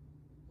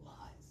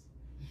 Lies.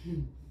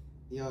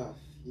 Yeah.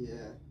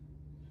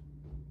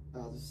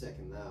 I'll just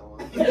second that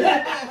one.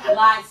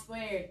 Lies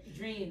squared.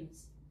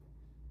 Dreams.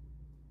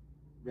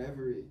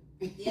 Reverie.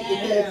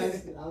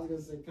 Yes. I was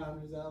gonna say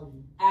Connor's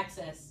album.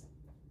 Access.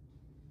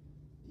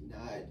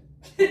 Denied.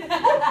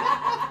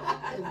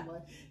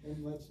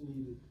 and much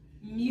needed.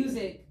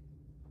 Music.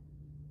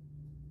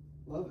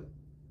 Love it.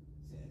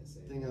 Yeah,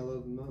 same. Thing I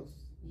love the most.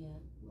 Yeah.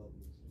 Love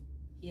music.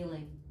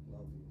 Healing.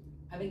 Love music.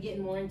 I've been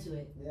getting more into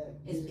it. Yeah.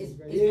 It's- music's it's-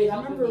 great. it's been Yeah,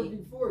 I helping remember me.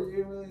 before you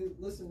didn't really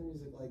listen to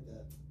music like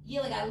that.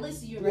 Yeah, like I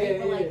listen, you're right,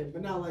 but like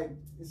but not like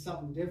it's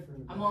something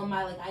different. I'm on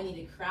my like I need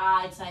to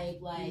cry type.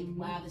 Like Mhm.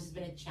 wow, this has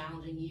been a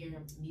challenging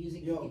year.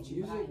 Music Yo, can get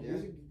you by.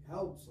 music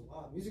helps a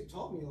lot. Music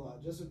taught me a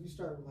lot. Just if you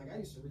start like I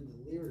used to read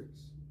the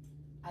lyrics.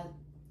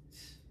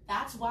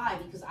 That's why,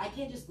 because I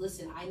can't just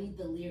listen. I need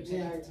the lyrics.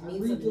 Yeah, It I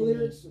means read something the to me.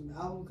 lyrics. When the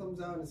album comes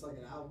out, and it's like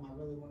an album I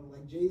really want to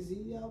like.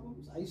 Jay-Z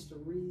albums, I used to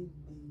read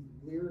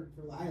the lyric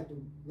for. I had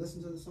to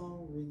listen to the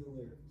song, read the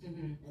lyrics,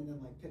 Mhm. and then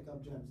like pick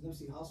up gems.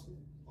 Nipsey Hussle,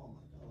 oh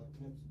my god,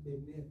 like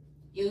Big Nip.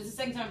 It was the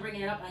second time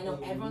bringing it up. I know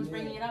everyone's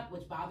bringing it up,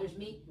 which bothers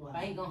me. Wow. But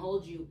I ain't gonna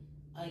hold you.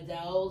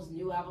 Adele's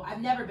new album.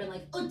 I've never been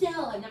like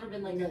Adele. I've never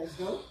been like it's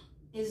dope.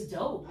 It's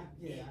dope.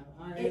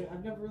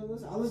 I've never really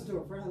listened. I listened to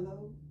it for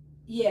Hello.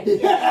 Yeah.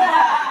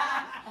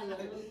 Hello.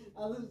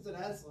 I listened to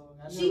that song.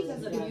 She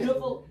has a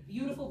beautiful,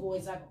 beautiful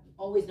voice. I've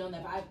always known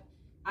that. But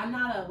I'm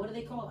not a, what do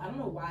they call it? I don't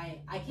know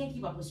why. I can't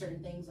keep up with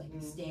certain things like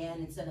stan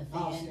instead of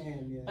fan. Oh,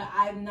 stan, yeah. But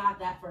I'm not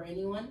that for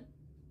anyone,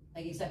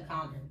 like except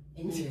Connor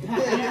and you. You know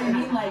what I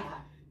mean? Like,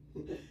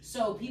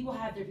 so people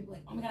have their people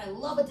like, oh my god, I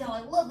love Adele,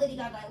 I love Lady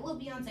Gaga, I love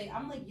Beyonce.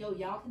 I'm like, yo,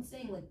 y'all can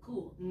sing, like,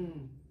 cool.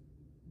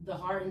 The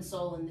heart and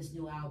soul in this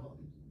new album,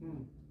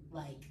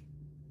 like,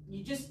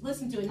 you just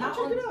listen to it. Not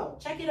check it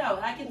out. Check it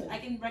out. I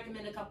can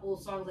recommend a couple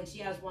of songs. Like she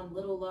has one,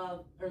 Little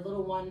Love or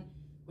Little One,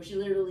 where she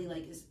literally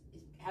like is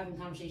having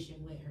conversation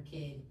with her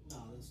kid.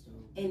 Oh, that's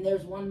dope. And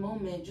there's one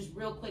moment, just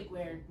real quick,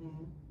 where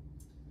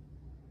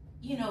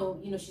you know,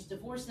 she's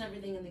divorced and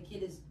everything, and the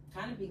kid is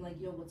kind of being like,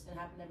 yo, what's gonna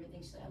happen to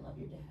everything? She's like, I love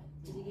your dad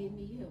because he gave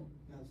me you.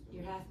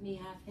 You're half me,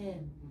 half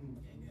him.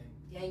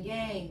 Gang,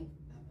 gang.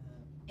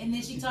 And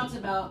then she talks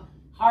about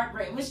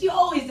heartbreak, which she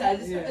always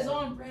does. It's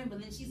on brand, but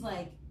then she's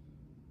like,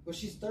 well,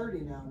 she's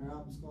 30 now, and her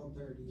album's called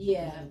 30.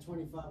 Yeah.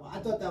 25. I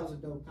thought that was a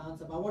dope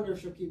concept. I wonder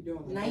if she'll keep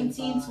doing it.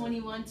 19,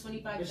 21,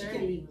 25, 30. She can't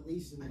be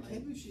releasing. I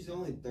can't believe she's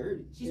only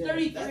 30. She's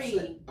 33.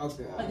 Like,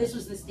 okay. But this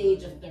was the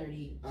stage of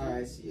 30.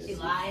 I see. She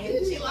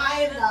lied. She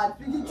lied.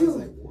 Speaking truth.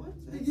 Like, what?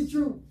 Speaking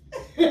truth.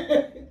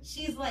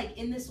 She's like,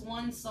 in this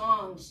one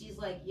song, she's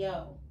like,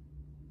 yo.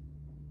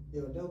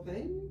 Yo, Adele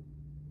paying me?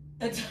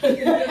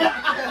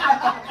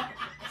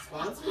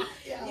 Sponsor?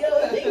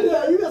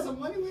 Yo, you got some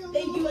money?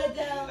 Thank you,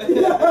 Adele.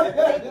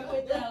 Thank you,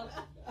 Adele.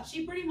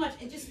 She pretty much,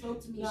 it just spoke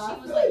to me. Nah,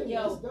 she was like,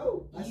 yo, that's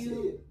dope. I see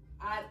it.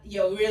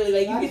 Yo, really,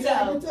 like, you can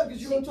tell. I can tell,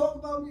 because you don't talk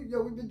about me.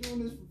 Yo, we've been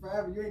doing this for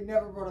forever. You ain't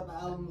never brought up an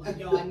album like,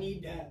 yo, I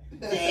need that.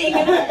 Dang,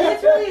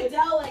 it's really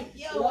Adele, like,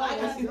 yo, I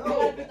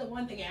gotta pick the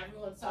one thing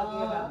everyone's talking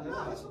about.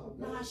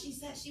 Nah, she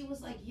said, she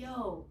was like,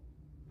 yo,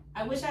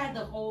 I wish I had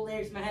the whole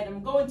lyrics in my head.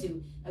 I'm going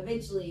to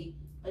eventually,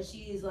 but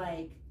she's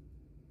like,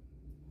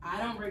 I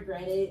don't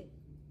regret it.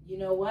 You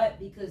know what?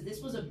 Because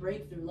this was a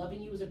breakthrough.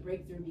 Loving you was a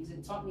breakthrough because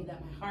it taught me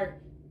that my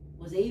heart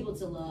was able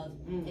to love,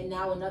 and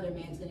now another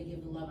man's gonna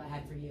give the love I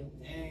had for you.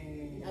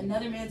 Dang.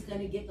 Another man's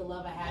gonna get the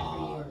love I had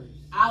for you.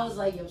 I was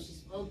like, yo, she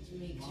spoke to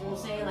me. You know what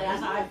I'm saying? Like,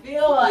 that's how I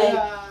feel. Like,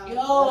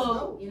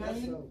 yo, you know what I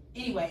mean?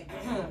 Anyway,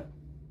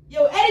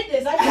 yo, edit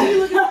this. I can't be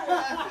looking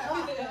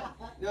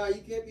at No,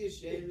 you can't be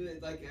ashamed of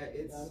it. Like,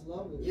 it's. I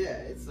love it. Yeah,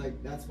 it's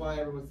like, that's why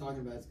everyone's talking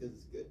about it, because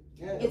it's good.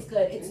 Yeah. It's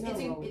good.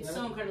 It's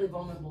so incredibly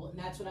vulnerable, and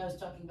that's what I was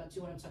talking about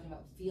too when I'm talking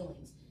about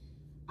feelings.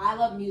 I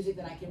love music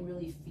that I can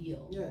really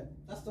feel. Yeah,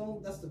 that's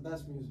the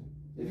best music.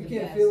 If you The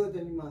can't best. feel it,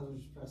 then you might as well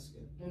just press skip.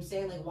 You know what I'm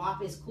saying? Like,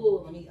 WAP is cool.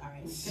 All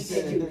right,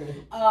 continue.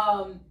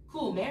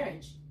 Cool,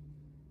 marriage.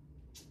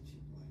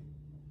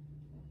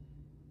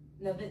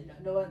 No,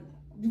 one.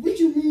 What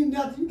you mean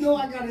nothing? You know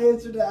I gotta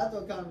answer that. I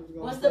thought Connor was going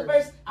What's the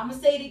first? I'm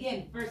gonna say it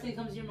again. First thing that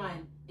comes to your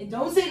mind, and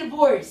don't say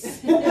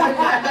divorce. No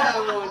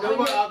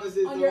more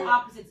opposites. On your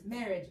opposites,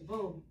 marriage.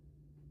 Boom.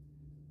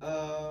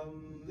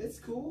 It's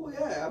cool.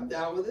 Yeah, I'm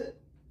down with it.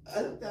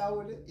 I'm down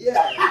with it. Yeah.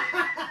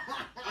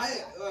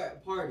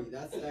 Party.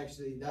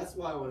 That's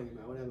why I want to get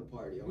married. I want to have a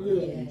party. I want to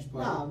have a huge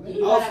party. Nah, man.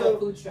 You gotta have a Also,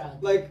 food truck.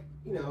 like,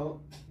 you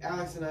know,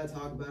 Alex and I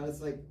talk about it.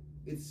 It's like,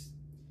 it's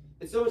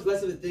so much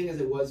less of a thing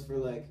as it was for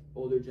like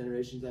older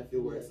generations. I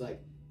feel where it's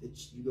like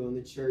you go in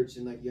the church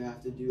and like you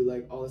have to do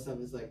like all this stuff.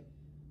 It's like,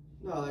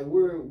 no, like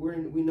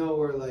we know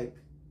we're like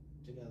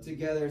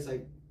together. It's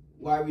like,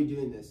 why are we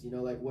doing this? You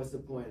know, like what's the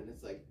point? And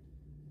it's like,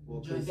 well,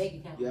 Joint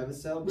bank account. you have a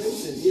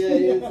celebration. Yeah,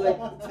 it's like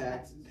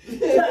taxes.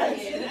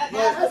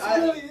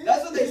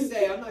 That's what they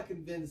say. I'm not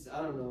convinced.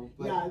 I don't know,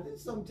 but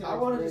there's some I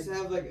want to just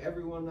have like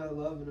everyone I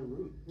love in a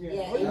room.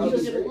 Yeah, Or and you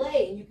you can can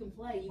play, and you can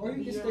play. Or you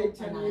can be stay your own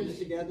 10 personality. years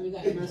together, You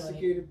gotta enjoy it.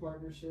 domesticated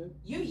partnership.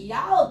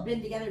 Y'all have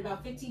been together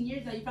about 15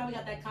 years now. You probably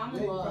got that common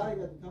Yeah, you law. probably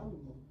got the common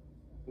law.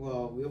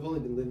 Well, we've only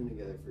been living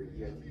together for a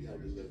year. I think you gotta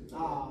be living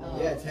together. Oh,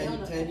 Yeah, they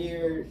don't know 10 that.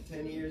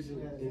 years in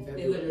They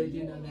February. literally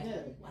do know that.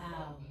 Yeah.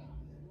 Wow.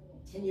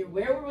 10 years.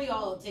 Where were we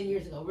all 10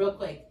 years ago? Real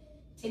quick.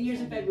 10 years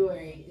in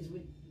February is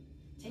we.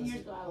 10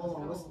 years ago, I was. Hold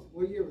on, how old?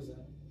 what year was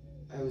that?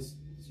 I was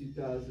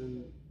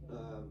 2000.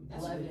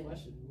 That's a 11. good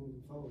question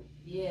moving forward.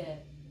 Yeah.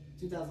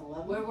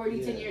 2011? Where were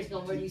you 10 Yeah. years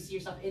ago? Where do you see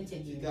yourself in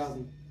 10 years?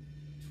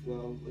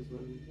 2012 was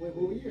when. Wait,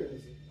 what year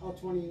is it? Oh,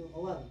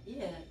 2011.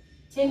 Yeah.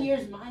 10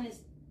 years minus.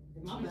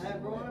 My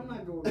bad, bro. I'm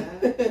not doing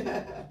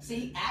that.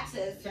 See,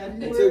 access.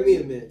 It took me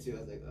a minute too. I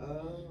was like,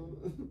 oh.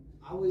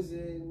 I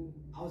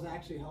was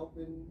actually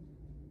helping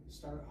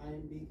start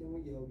Iron Beacon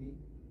with Yogi,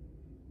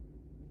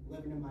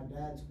 living in my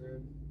dad's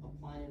crib,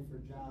 applying for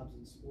jobs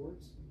in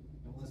sports,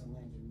 and wasn't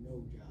landing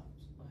no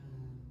jobs. Wow.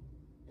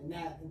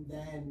 And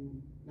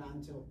then not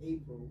until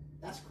April.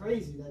 That's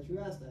crazy that you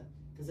asked that.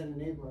 Because then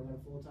in April, I got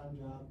a full-time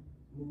job,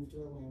 moved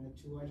to Atlanta,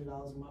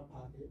 $200 in my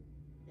pocket,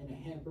 and a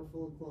hamper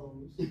full of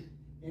clothes,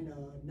 and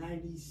a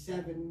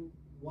 97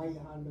 white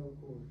Honda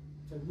Accord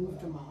to move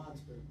to my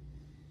aunt's crib.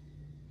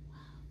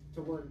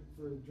 to work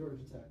for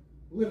Georgia Tech.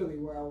 Literally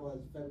where I was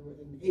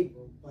in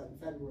April, but in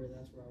February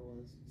that's where I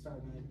was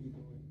starting out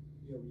beefing with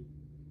Yogi.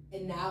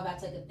 And now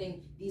that's like a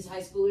thing. These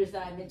high schoolers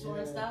that I mentor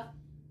and stuff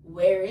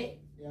wear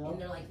it, and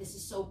they're like, "This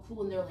is so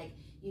cool." And they're like,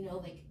 you know,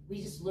 like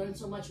we just learned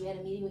so much. We had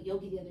a meeting with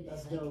Yogi the other day.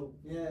 That's like, dope.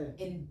 Yeah.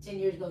 And 10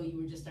 years ago, you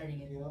were just starting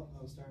it. Yeah,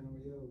 I was starting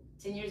with Yogi.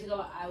 10 years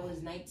ago, I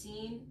was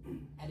 19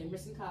 at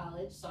Emerson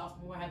College,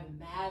 sophomore, having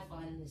mad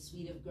fun in a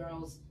suite of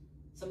girls,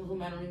 some of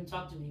whom I don't even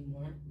talk to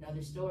anymore.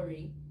 Another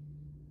story.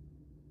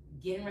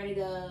 Getting ready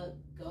to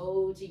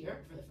go to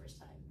Europe for the first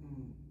time.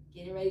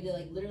 Getting ready to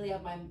like literally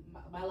have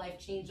my life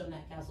changed on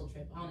that castle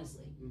trip,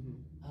 honestly.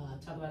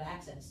 Talk about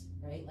access,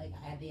 right? Like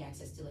I had the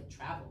access to like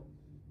travel.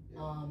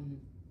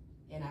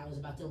 And I was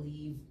about to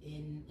leave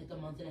in like a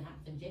month and a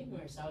half in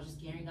January. So I was just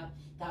gearing up,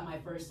 got my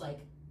first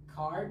like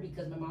card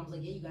because my mom's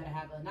like, yeah, you gotta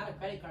have not a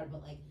credit card,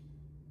 but like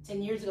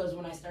 10 years ago is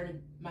when I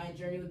started my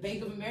journey with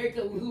Bank of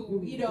America,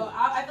 who, you know,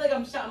 I feel like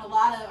I'm shouting a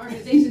lot of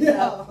organizations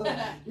out.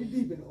 You're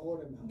beeping all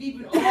them out.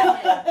 Beeping all them.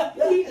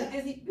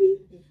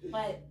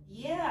 But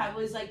yeah, I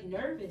was like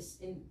nervous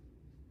and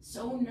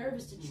so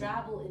nervous to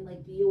travel and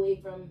like be away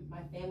from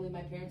my family,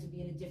 my parents, and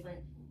be in a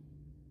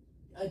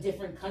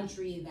different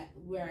country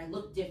where I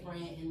looked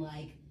different and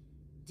like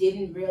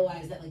didn't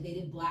realize that like they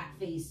did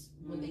blackface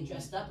when they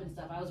dressed up and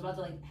stuff. I was about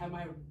to like have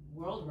my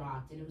world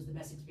rocked and it was the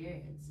best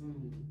experience.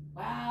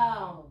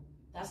 Wow,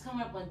 that's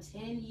coming up on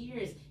 10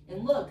 years.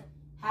 And look,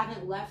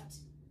 haven't left,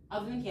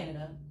 other than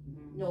Canada,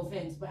 no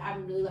offense, but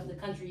haven't really left the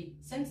country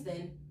since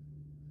then.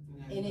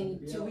 And in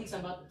 2 weeks,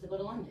 I'm about to go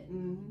to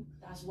London.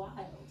 That's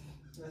wild.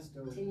 That's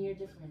dope. 10-year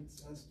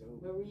difference. That's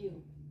dope. Where were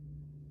you?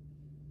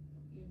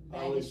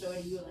 I was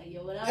shorty, you were like,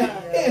 yo, what up?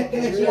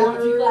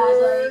 Geometry class,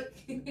 like.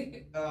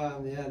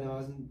 Yeah, no, I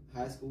was in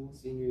high school,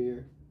 senior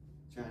year,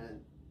 I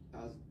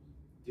was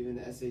doing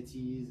the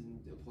SATs and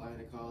applying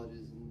to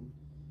colleges and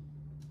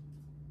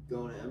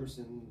going to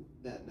Emerson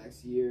that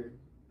next year.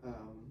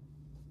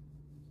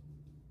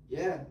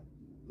 Yeah,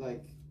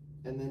 like,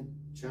 and then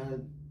trying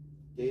to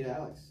date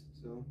Alex.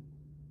 So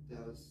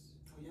that was.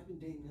 Oh, you have been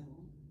dating that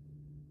long?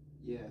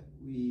 Yeah,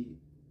 we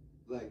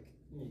like.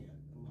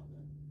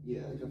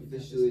 Yeah, like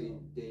officially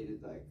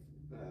dated like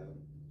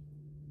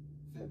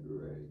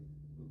February.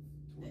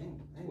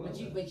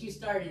 But you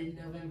started in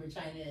November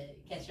trying to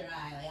catch her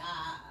eye, like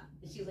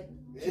and she was like,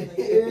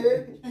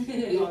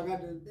 no, I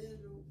got the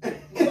banjo.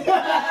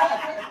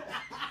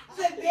 She's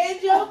like,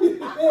 banjo?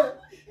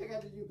 I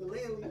got the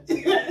ukulele.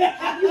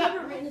 Have you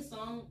ever written a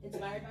song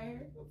inspired by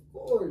her? Of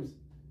course.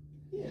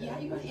 Yeah,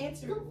 you gonna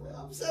answer?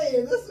 I'm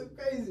saying that's so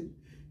crazy.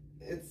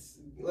 It's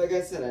like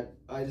I said,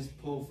 I just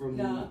pull from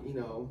you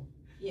know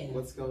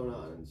what's going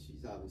on, and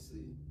she's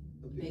obviously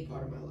a big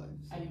part of my life.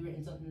 So. Have you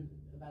written something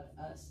about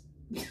us?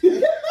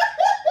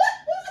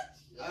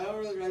 I don't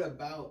really write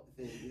about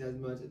things as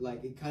much.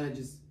 Like it kind of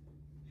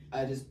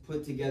I just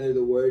put together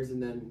the words,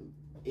 and then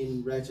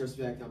in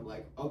retrospect, I'm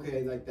like,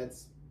 okay, like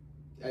that's.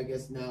 I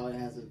guess now it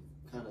has a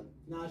kind of.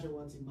 Naja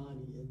wants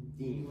Imani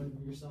in one of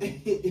your songs.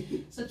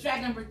 So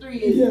track number 3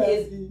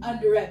 is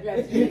Under Wrapped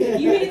Reps.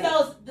 You mean to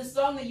tell us the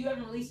song that you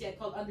haven't released yet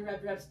called Under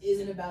Wrapped Reps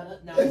isn't about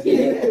us? No,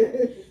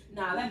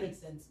 nah, that makes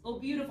sense. Oh,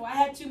 beautiful. I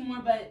had 2 more,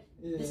 but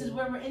this is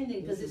where we're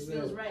ending because this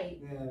feels right.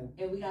 Yeah.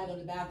 And we gotta go to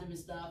the bathroom and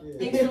stuff. Yeah.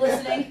 Thanks for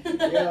listening.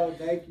 Yo,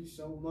 thank you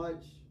so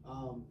much.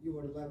 You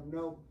want to let them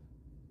know?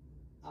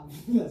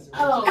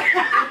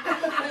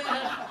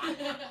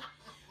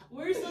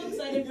 We're so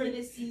excited for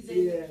this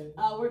season.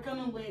 We're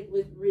coming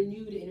with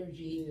renewed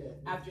energy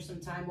after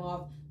some time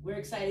off. We're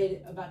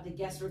excited about the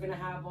guests we're going to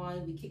have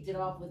on. We kicked it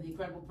off with an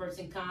incredible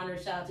person, Connor.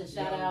 Shout out.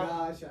 Shout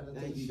out.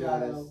 Thank you,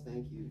 guys.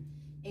 Thank you.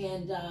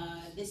 And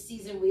this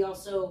season, we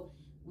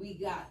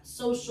got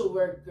social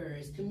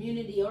workers,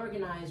 community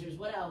organizers.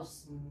 What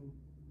else?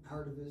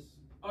 Artivists.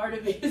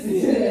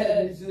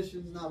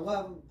 Musicians. Now, we'll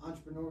have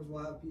entrepreneurs.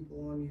 We'll have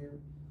people on here.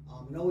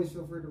 And always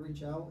feel free to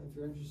reach out if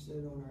you're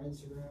interested on our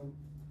Instagram.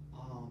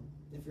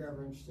 If you're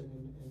ever interested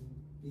in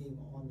being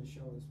on the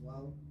show as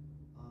well.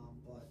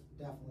 But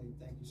definitely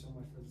thank you so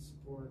much for the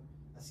support.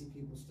 I see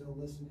people still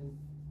listening,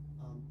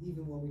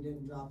 even when we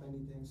didn't drop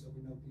anything, so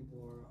we know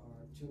people are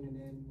tuning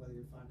in, whether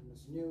you're finding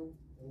us new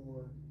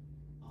or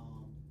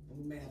and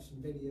we may have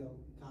some video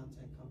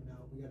content coming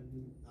out. We got a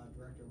new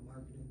director of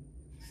marketing,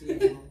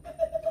 CMO,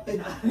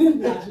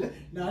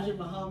 Naja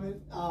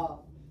Muhammad.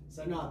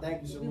 So no,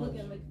 thank you so much.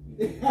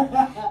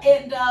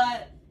 And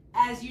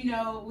as you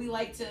know, we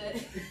like to.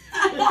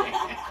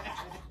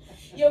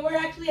 We're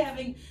actually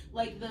having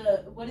like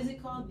what is it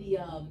called? The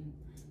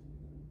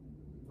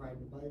riding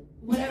the bike.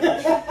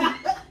 Whatever.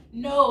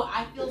 No,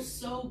 I feel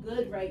so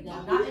good right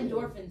now. Not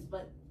endorphins,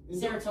 but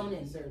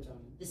serotonin.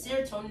 The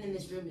serotonin in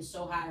this room is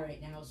so high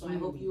right now. So I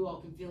hope you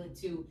all can feel it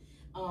too.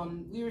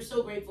 We were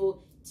so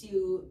grateful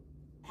to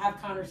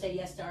have Connor say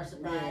yes to our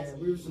surprise.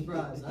 Yeah, we were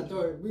surprised. I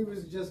thought we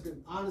was just gonna,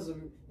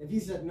 honestly, if he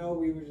said no,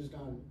 we were just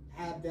gonna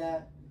have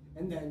that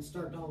and then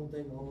start the whole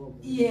thing all over.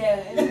 Yeah,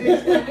 and we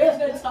were just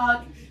gonna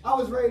talk. I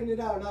was writing it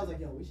out and I was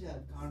like, yo, we should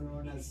have Connor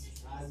on as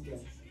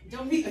guest.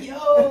 Don't be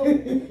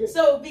yo.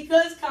 So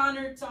because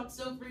Connor talked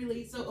so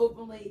freely, so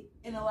openly,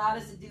 and allowed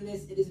us to do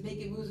this, it is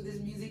making moves with this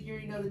music. You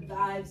already know the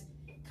vibes.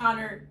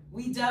 Connor,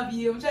 we dub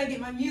you. I'm trying to get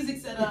my music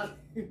set up.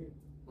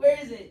 Where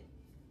is it?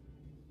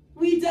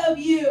 We dub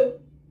you.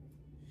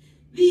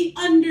 The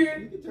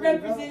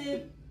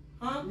underrepresented.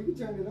 Huh? You can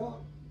turn it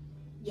off.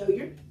 Yo,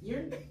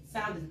 your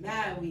sound is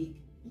mad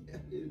weak. Yeah,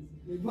 it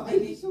is. Why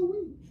is it so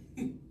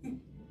weak?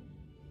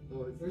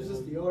 Oh, it's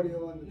just the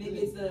audio on the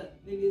Maybe thing.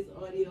 maybe it's the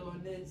audio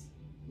on this.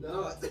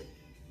 No.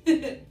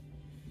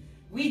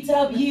 We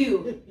dub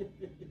you,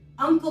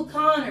 Uncle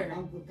Connor,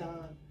 Uncle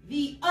Con.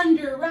 the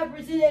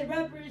underrepresented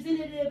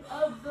representative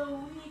of the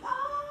week.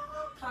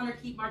 Ah! Connor,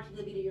 keep marching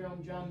the beat of your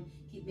own drum.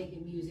 Keep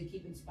making music.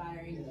 Keep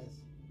inspiring.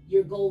 Yes.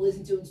 Your goal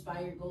isn't to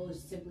inspire. Your goal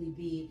is to simply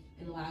be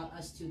and allow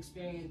us to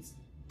experience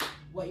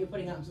what you're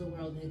putting out into the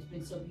world. And it's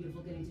been so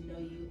beautiful getting to know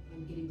you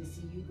and getting to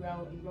see you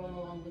grow and growing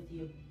along with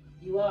you.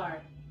 You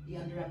are the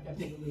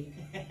underrepresented of the week.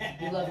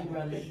 We love you,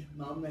 brother.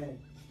 My man.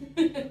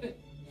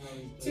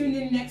 Tune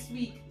in next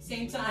week,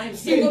 same time,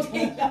 same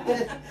location.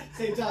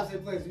 Same time,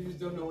 same place. You just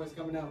don't know when it's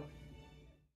coming out.